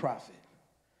peasant prophet,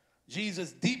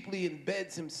 Jesus deeply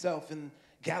embeds himself in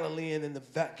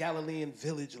the Galilean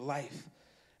village life.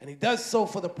 And he does so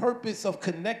for the purpose of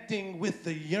connecting with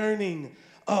the yearning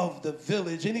of the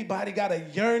village. Anybody got a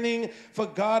yearning for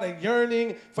God, a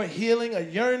yearning for healing, a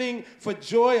yearning for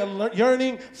joy, a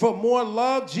yearning for more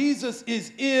love? Jesus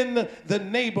is in the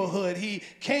neighborhood. He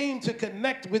came to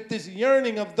connect with this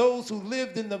yearning of those who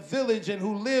lived in the village and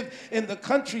who lived in the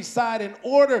countryside, in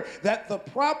order that the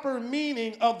proper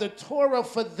meaning of the Torah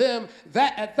for them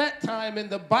that at that time in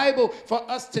the Bible for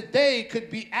us today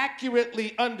could be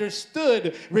accurately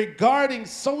understood regarding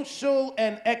social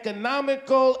and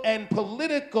economical and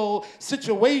political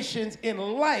situations in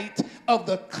light of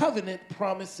the covenant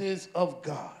promises of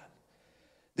God.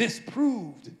 This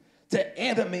proved to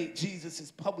animate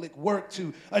Jesus' public work,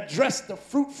 to address the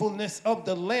fruitfulness of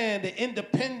the land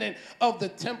independent of the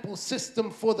temple system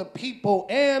for the people,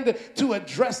 and to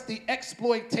address the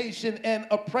exploitation and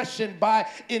oppression by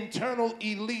internal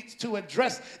elites, to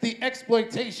address the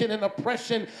exploitation and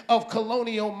oppression of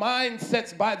colonial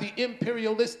mindsets by the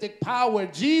imperialistic power.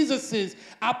 Jesus'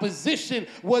 opposition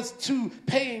was to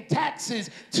paying taxes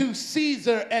to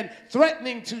Caesar and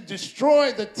threatening to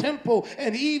destroy the temple,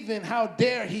 and even, how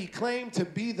dare he, claimed to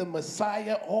be the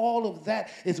Messiah. All of that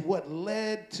is what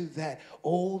led to that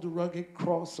old rugged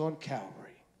cross on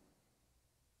Calvary.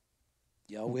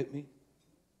 Y'all with me?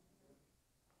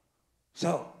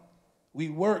 So, we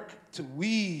work to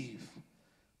weave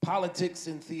politics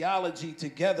and theology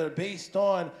together based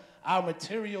on our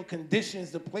material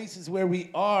conditions, the places where we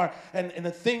are, and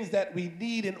the things that we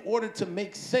need in order to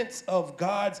make sense of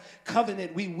God's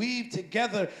covenant. We weave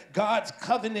together God's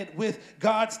covenant with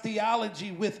God's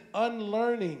theology, with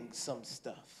unlearning some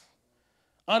stuff.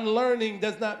 Unlearning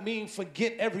does not mean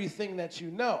forget everything that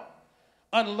you know.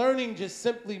 Unlearning just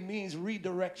simply means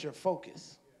redirect your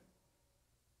focus.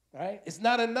 Right? It's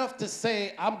not enough to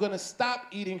say, I'm going to stop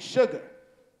eating sugar,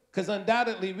 because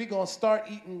undoubtedly we're going to start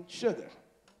eating sugar,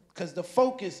 because the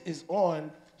focus is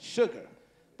on sugar.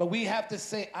 But we have to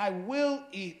say, I will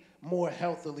eat more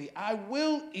healthily. I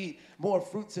will eat more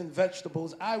fruits and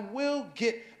vegetables. I will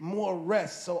get more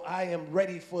rest so I am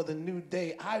ready for the new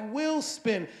day. I will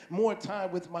spend more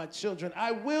time with my children.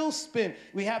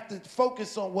 We have to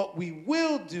focus on what we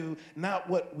will do, not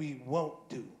what we won't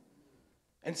do.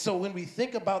 And so when we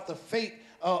think about the fate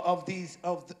of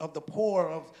the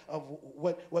poor, of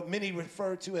what many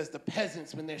refer to as the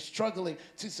peasants, when they're struggling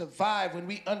to survive, when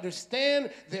we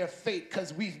understand their fate,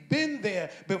 because we've been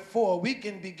there before, we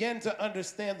can begin to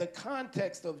understand the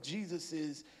context of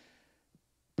Jesus's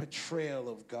portrayal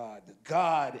of God, the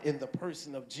God in the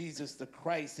person of Jesus the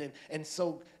Christ. And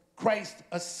so Christ's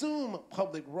assumed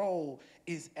public role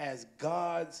is as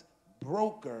God's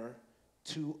broker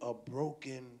to a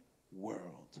broken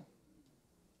world.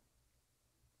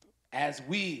 As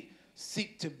we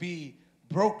seek to be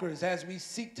brokers, as we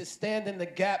seek to stand in the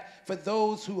gap for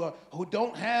those who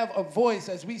don't have a voice,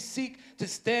 as we seek to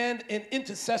stand in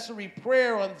intercessory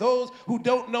prayer on those who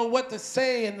don't know what to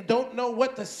say and don't know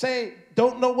what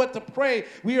to pray,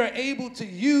 we are able to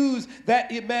use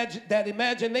that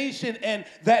imagination and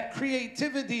that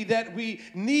creativity that we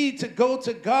need to go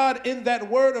to God in that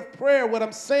word of prayer. What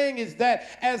I'm saying is that,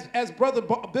 as Brother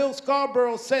Bill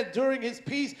Scarborough said during his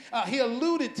piece, he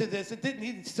alluded to this. He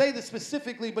didn't say this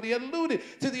specifically, but he alluded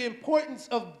to the importance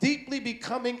of deeply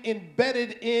becoming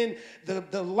embedded in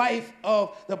the life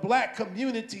of the black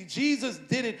community. Jesus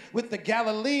did it with the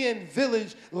Galilean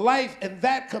village life and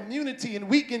that community, and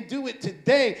we can do it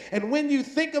today. And when you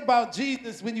think about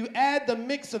Jesus, when you add the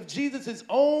mix of Jesus'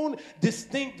 own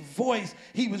distinct voice,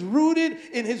 he was rooted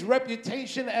in his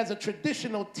reputation as a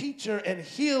traditional teacher and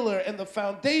healer, and the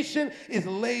foundation is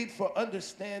laid for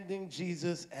understanding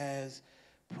Jesus as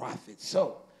prophet.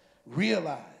 So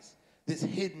realize this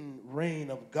hidden reign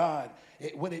of God.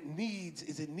 What it needs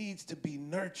is it needs to be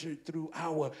nurtured through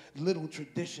our little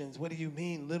traditions. What do you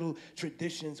mean, little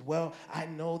traditions? Well, I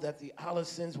know that the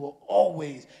Allisons will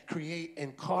always create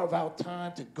and carve out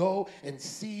time to go and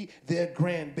see their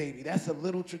grandbaby. That's a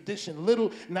little tradition.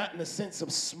 Little, not in the sense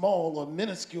of small or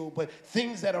minuscule, but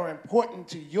things that are important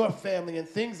to your family and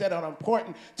things that are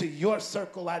important to your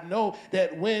circle. I know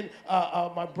that when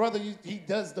my brother, he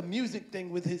does the music thing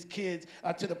with his kids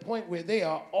to the point where they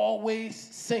are always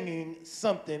singing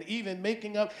something, even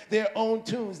making up their own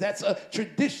tunes. That's a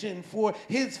tradition for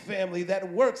his family that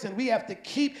works, and we have to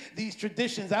keep these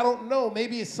traditions. I don't know,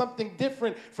 maybe it's something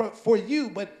different for you,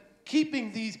 but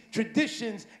keeping these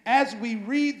traditions as we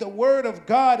read the Word of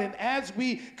God and as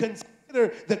we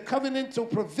consider the covenantal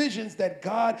provisions that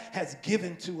God has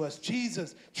given to us.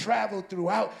 Jesus traveled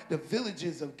throughout the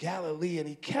villages of Galilee, and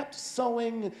he kept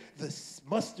sowing the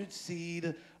mustard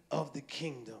seed of the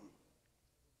kingdom.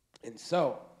 And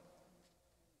so,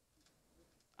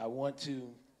 I want to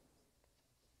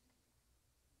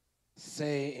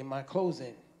say in my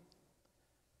closing,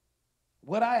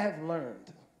 what I have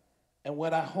learned and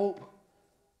what I hope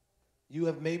you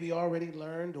have maybe already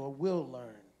learned or will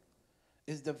learn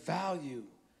is the value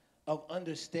of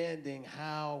understanding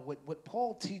how what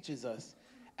Paul teaches us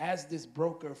as this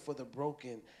broker for the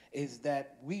broken is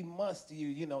that we must,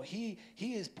 he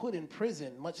is put in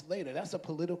prison much later. That's a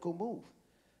political move.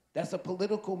 That's a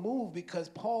political move because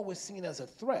Paul was seen as a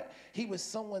threat. He was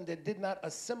someone that did not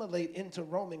assimilate into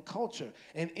Roman culture.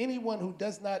 And anyone who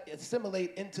does not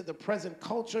assimilate into the present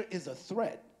culture is a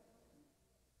threat.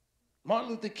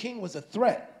 Martin Luther King was a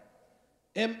threat.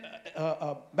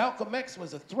 Malcolm X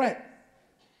was a threat.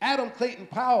 Adam Clayton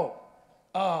Powell,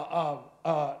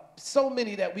 so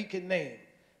many that we can name.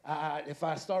 If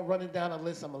I start running down a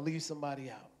list, I'm going to leave somebody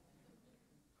out.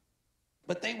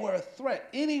 But they were a threat.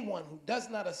 Anyone who does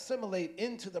not assimilate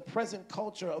into the present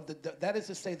culture of that is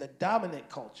to say the dominant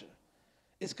culture,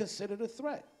 is considered a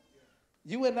threat.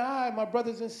 You and I, my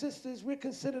brothers and sisters, we're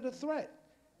considered a threat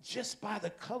just by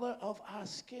the color of our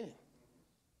skin.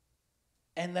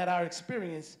 And that our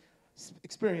experiences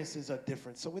are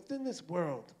different. So within this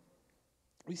world,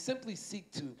 we simply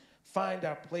seek to find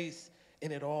our place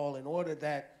in it all in order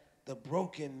that the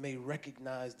broken may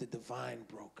recognize the divine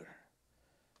broker.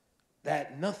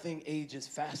 That nothing ages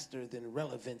faster than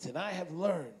relevance. And I have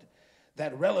learned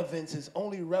that relevance is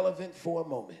only relevant for a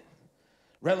moment.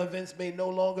 Relevance may no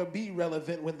longer be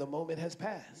relevant when the moment has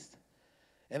passed.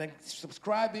 And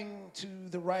subscribing to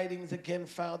the writings again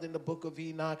found in the book of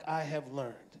Enoch, I have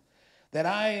learned that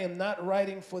I am not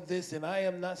writing for this, and I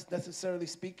am not necessarily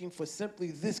speaking for simply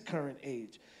this current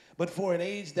age, but for an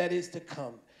age that is to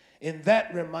come. In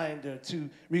that reminder to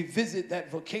revisit that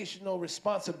vocational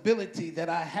responsibility that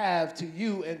I have to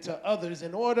you and to others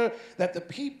in order that the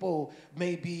people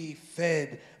may be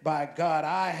fed by God.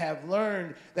 I have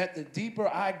learned that the deeper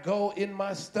I go in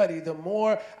my study, the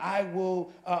more I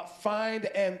will find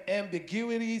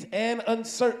ambiguities and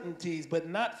uncertainties, but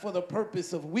not for the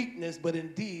purpose of weakness, but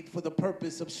indeed for the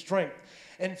purpose of strength.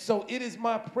 And so it is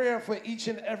my prayer for each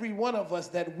and every one of us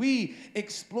that we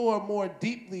explore more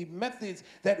deeply methods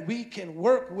that we can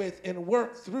work with and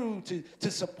work through to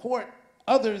support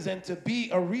others and to be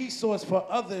a resource for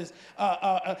others,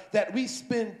 that we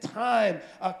spend time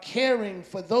caring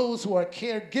for those who are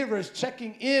caregivers,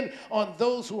 checking in on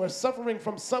those who are suffering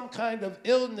from some kind of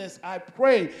illness. I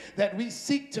pray that we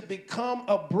seek to become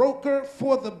a broker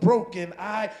for the broken.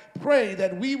 I pray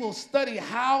that we will study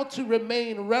how to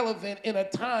remain relevant in a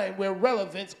time where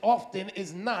relevance often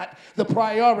is not the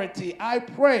priority. I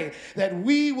pray that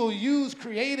we will use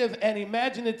creative and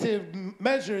imaginative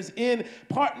measures in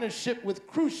partnership with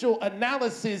crucial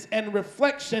analysis and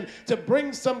reflection to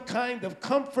bring some kind of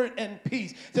comfort and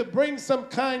peace, to bring some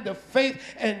kind of faith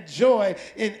and joy,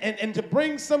 and to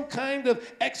bring some kind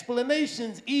of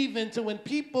explanations even to when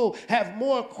people have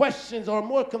more questions or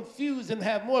more confused and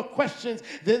have more questions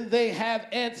than they have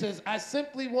answers. I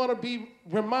simply want to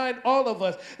remind all of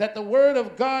us that the word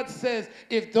of God says,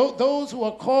 if those who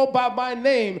are called by my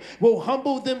name will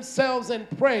humble themselves and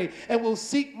pray and will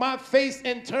seek my face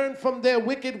and turn from their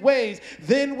wicked ways,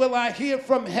 then will I hear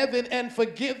from heaven and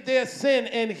forgive their sin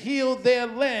and heal their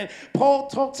land. Paul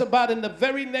talks about in the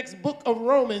very next book of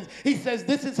Romans, he says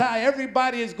this is how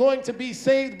everybody is going to be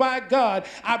saved by God.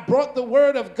 I brought the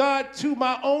word of God to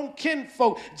my own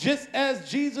kinfolk, just as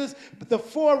Jesus the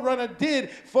forerunner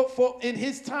did for in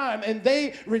his time, and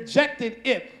they rejected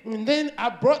it. And then I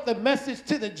brought the message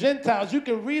to the Gentiles. You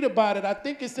can read about it. I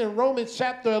think it's in Romans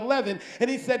chapter 11. And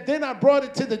he said, then I brought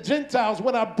it to the Gentiles.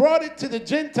 When I brought it to the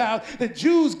Gentiles, the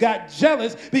Jews got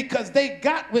jealous because they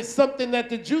got with something that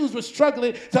the Jews were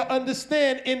struggling to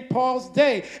understand in Paul's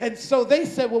day. And so they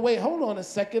said, well, wait, hold on a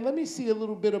second. Let me see a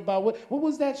little bit about what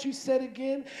was that you said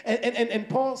again? And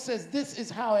Paul says, this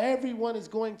is how everyone is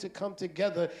going to come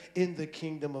together in the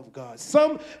kingdom of God.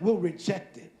 Some will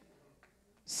reject it.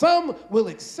 Some will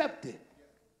accept it.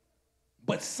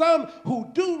 But some who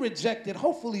do reject it,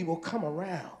 hopefully will come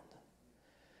around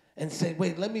and say,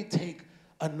 wait, let me take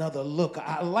another look.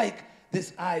 I like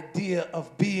this idea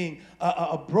of being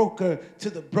a broker to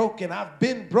the broken. I've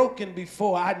been broken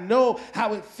before. I know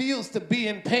how it feels to be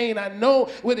in pain. I know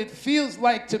what it feels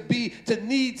like to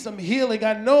need some healing.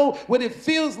 I know what it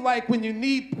feels like when you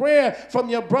need prayer from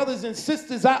your brothers and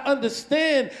sisters. I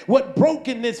understand what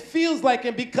brokenness feels like,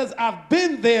 and because I've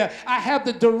been there, I have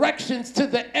the directions to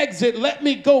the exit. Let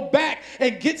me go back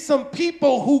and get some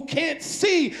people who can't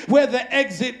see where the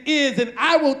exit is, and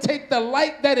I will take the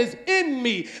light that is in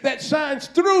me, that shines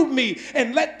through me,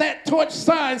 and let that torch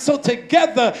shine. So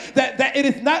together that it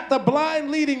is not the blind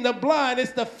leading the blind,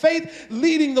 it's the faith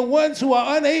leading the ones who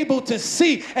are unable to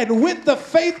see. And with the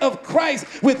faith of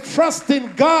Christ, with trust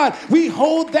in God, we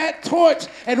hold that torch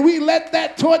and we let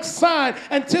that torch shine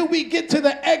until we get to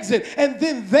the exit. And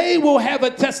then they will have a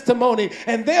testimony,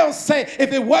 and they'll say,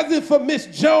 if it wasn't for Miss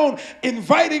Joan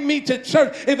inviting me to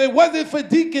church, if it wasn't for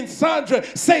Deacon Sandra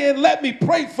saying, let me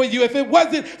pray for you, if it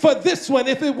wasn't for this one,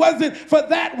 if it wasn't for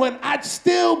that one, I'd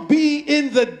still be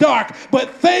in the dark.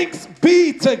 But thanks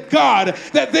be to God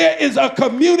that there is a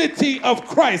community of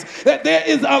Christ, that there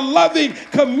is a loving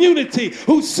community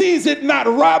who sees it not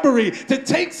robbery to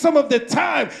take some of the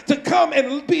time to come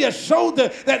and be a shoulder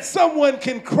that someone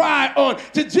can cry on,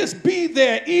 to just be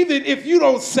there even if you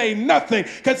don't say nothing.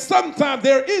 Because sometimes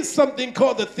there is something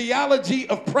called the theology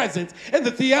of presence. And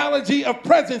the theology of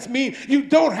presence means you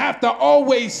don't have to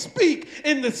always speak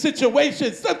in the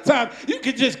situation. Sometimes you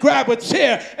can just grab a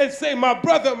chair and say, my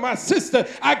brother, my sister,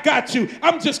 I got you.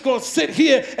 I'm just going to sit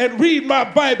here and read my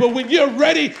Bible. When you're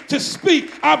ready to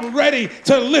speak, I'm ready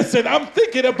to listen. I'm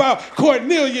thinking about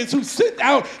Cornelius, who sent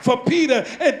out for Peter,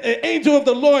 and an angel of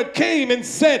the Lord came and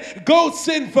said, go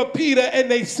send for Peter.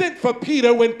 And they sent for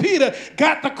Peter. When Peter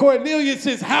got to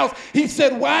Cornelius's house, he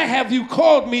said, why have you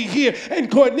called me here?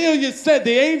 And Cornelius said,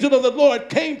 the angel of the Lord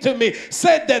came to me,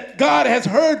 said that God has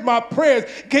heard my prayers,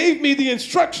 gave me the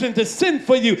instruction to send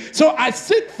for you. So I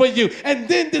sent for you. And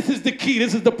then this is the key.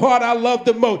 This is the part I love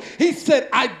the most. He said,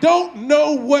 I don't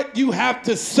know what you have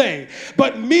to say,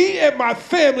 but me and my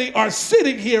family are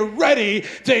sitting here ready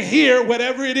to hear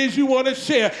whatever it is you want to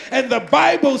share. And the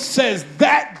Bible says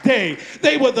that day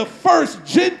they were the first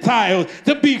Gentiles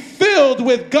to be filled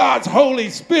with God's Holy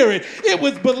Spirit. It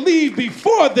was believed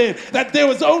before then that there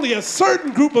was only a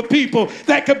certain group of people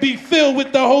that could be filled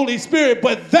with the Holy Spirit.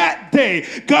 But that day,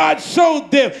 God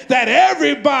showed them that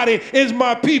everybody is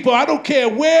my people. I don't care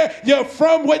where you're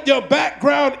from, what your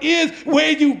background is,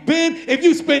 where you've been. If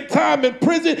you spent time in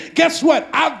prison, guess what?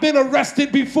 I've been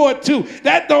arrested before too.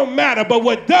 That don't matter. But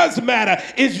what does matter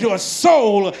is your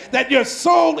soul, that your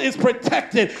soul is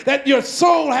protected, that your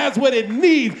soul has what it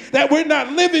needs, that we're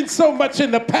not living so much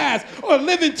in the past or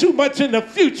living too much in the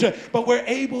future, but we're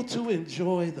able to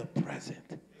enjoy the present.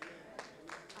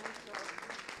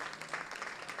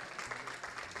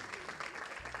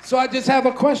 So I just have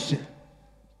a question.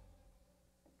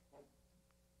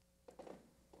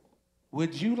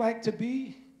 Would you like to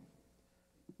be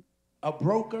a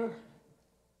broker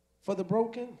for the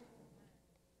broken?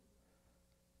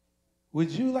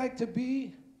 Would you like to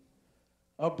be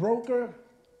a broker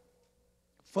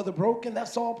for the broken?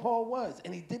 That's all Paul was,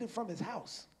 and he did it from his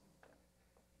house.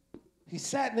 He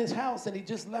sat in his house and he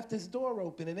just left his door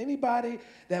open. And anybody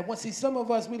that wants, see, some of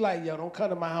us, we like, yo, don't come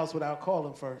to my house without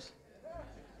calling first.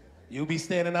 You'll be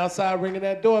standing outside ringing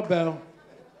that doorbell.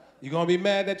 You're going to be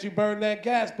mad that you burned that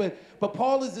gas. But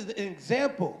Paul is an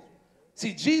example.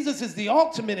 See, Jesus is the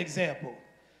ultimate example.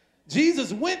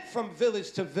 Jesus went from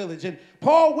village to village, and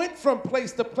Paul went from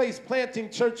place to place planting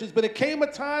churches, but it came a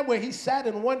time where he sat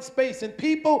in one space, and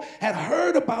people had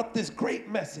heard about this great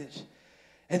message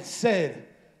and said,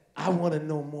 I want to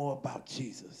know more about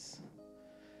Jesus.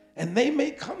 And they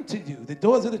may come to you. The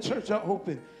doors of the church are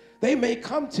open. They may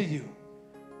come to you.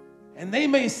 And they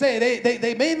may say,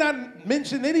 they may not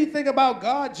mention anything about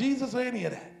God, Jesus, or any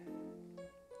of that.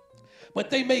 But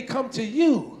they may come to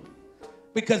you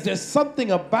because there's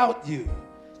something about you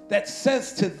that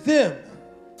says to them,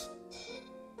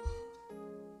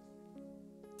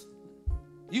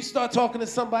 You start talking to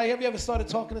somebody. Have you ever started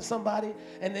talking to somebody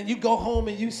and then you go home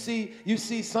and you see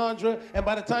Sandra, and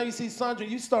by the time you see Sandra,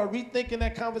 you start rethinking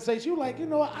that conversation. You're like, you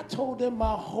know what? I told them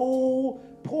my whole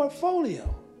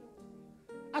portfolio.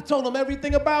 I told them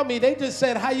everything about me. They just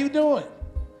said, how you doing?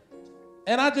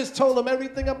 And I just told them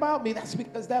everything about me. That's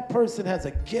because that person has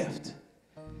a gift.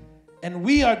 And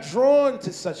we are drawn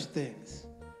to such things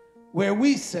where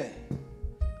we say,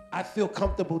 I feel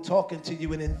comfortable talking to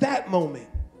you. And in that moment,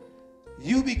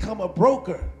 you become a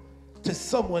broker to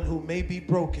someone who may be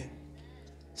broken.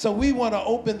 So we want to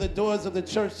open the doors of the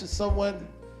church to someone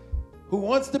who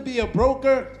wants to be a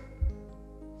broker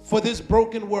for this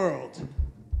broken world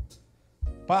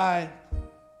by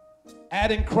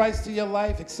adding Christ to your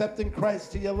life, accepting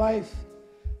Christ to your life.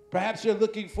 Perhaps you're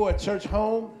looking for a church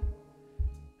home.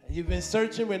 And you've been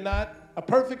searching. We're not a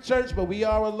perfect church, but we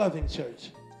are a loving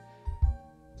church.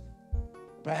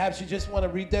 Perhaps you just want to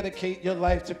rededicate your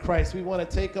life to Christ. We want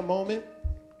to take a moment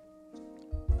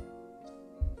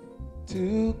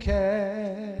to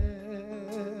carry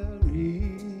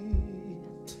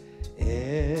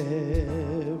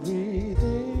everything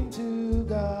to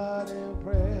God in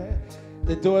prayer.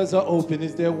 The doors are open.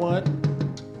 Is there one?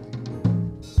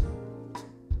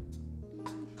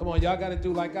 Come on, y'all got to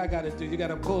do like I got to do. You got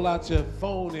to pull out your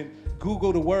phone and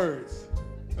Google the words.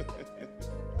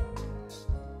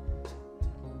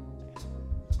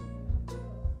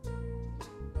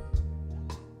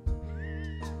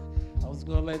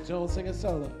 Gonna let Joan sing a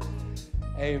solo.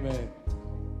 Amen.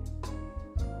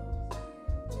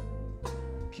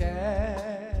 Carry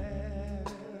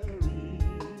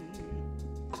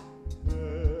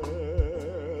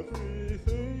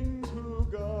everything to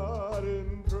God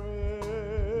in prayer.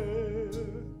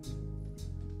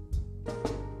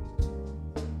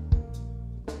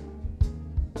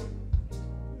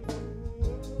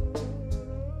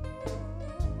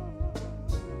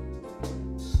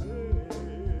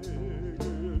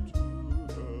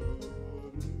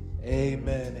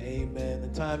 Amen, amen. The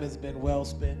time has been well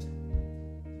spent.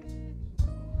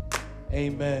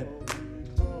 Amen.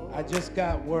 I just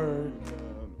got word.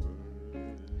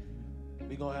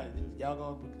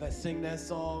 Y'all gonna sing that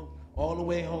song all the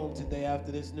way home today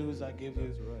after this news I give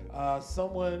you.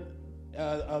 Someone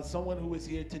who is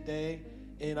here today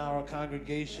in our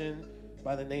congregation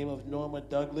by the name of Norma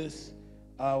Douglas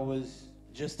was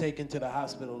just taken to the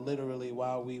hospital literally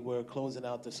while we were closing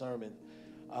out the sermon.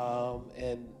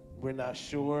 And we're not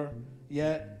sure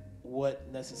yet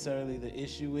what necessarily the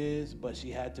issue is, but she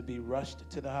had to be rushed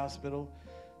to the hospital.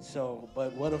 So,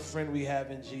 but what a friend we have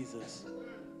in Jesus,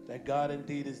 that God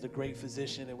indeed is the great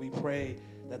physician, and we pray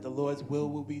that the Lord's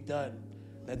will be done,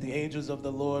 that the angels of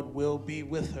the Lord will be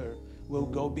with her, will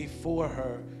go before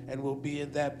her, and will be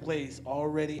in that place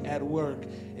already at work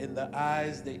in the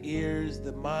eyes, the ears,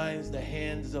 the minds, the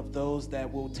hands of those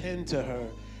that will tend to her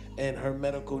and her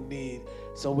medical need.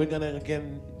 So we're gonna,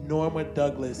 again, Norma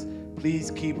Douglas, please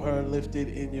keep her lifted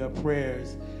in your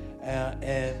prayers.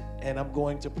 And I'm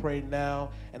going to pray now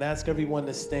and ask everyone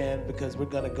to stand because we're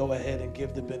gonna go ahead and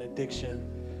give the benediction.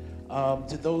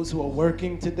 To those who are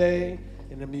working today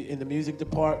in the music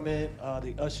department,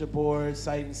 the usher board,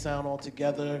 sight and sound all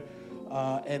together,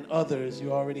 and others,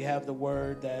 you already have the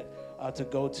word that to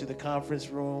go to the conference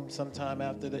room sometime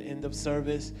after the end of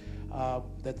service.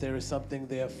 That there is something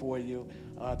there for you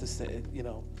to say,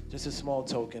 just a small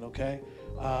token, okay?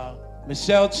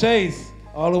 Michelle Chase,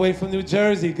 all the way from New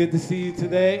Jersey, good to see you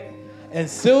today. And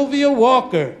Sylvia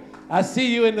Walker, I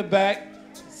see you in the back.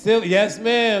 Yes,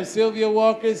 ma'am, Sylvia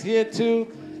Walker's here too.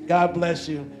 God bless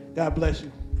you, God bless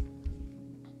you.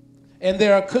 And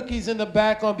there are cookies in the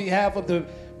back on behalf of the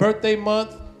birthday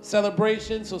month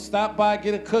celebration, so stop by,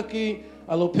 get a cookie,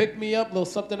 a little pick-me-up, a little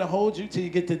something to hold you till you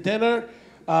get to dinner.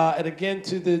 And again,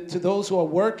 to those who are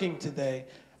working today,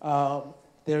 go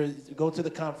to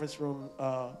the conference room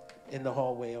in the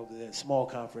hallway over there, small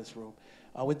conference room.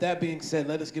 With that being said,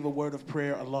 let us give a word of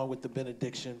prayer along with the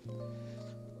benediction.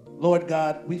 Lord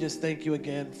God, we just thank you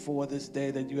again for this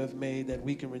day that you have made, that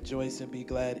we can rejoice and be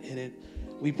glad in it.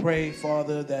 We pray,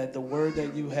 Father, that the word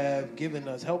that you have given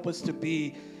us, help us to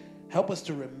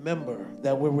remember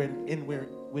that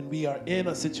when we are in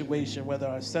a situation, whether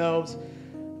ourselves,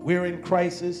 we're in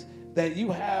crisis, that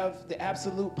you have the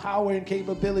absolute power and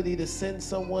capability to send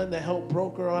someone to help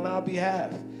broker on our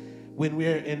behalf when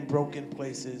we're in broken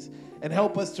places. And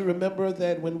help us to remember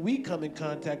that when we come in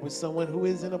contact with someone who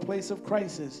is in a place of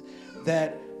crisis,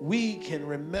 that we can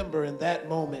remember in that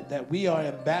moment that we are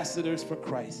ambassadors for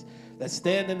Christ, that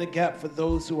stand in the gap for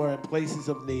those who are in places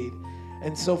of need.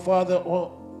 And so, Father,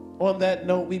 On that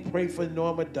note, we pray for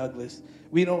Norma Douglas.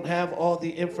 We don't have all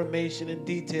the information and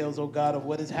details, oh God, of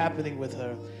what is happening with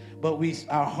her, but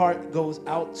our heart goes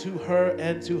out to her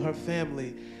and to her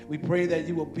family. We pray that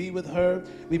you will be with her.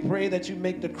 We pray that you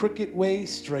make the crooked way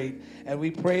straight, and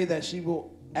we pray that she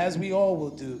will, as we all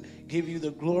will do, give you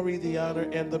the glory, the honor,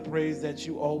 and the praise that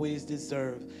you always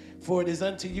deserve. For it is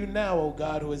unto you now, O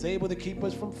God, who is able to keep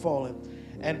us from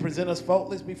falling and present us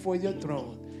faultless before your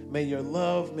throne. May your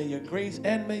love, may your grace,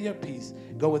 and may your peace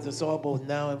go with us all both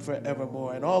now and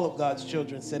forevermore. And all of God's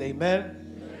children said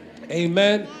amen,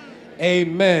 amen,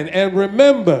 amen. And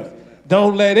remember,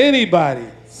 don't let anybody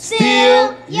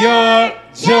steal your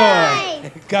joy.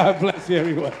 God bless you,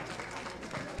 everyone.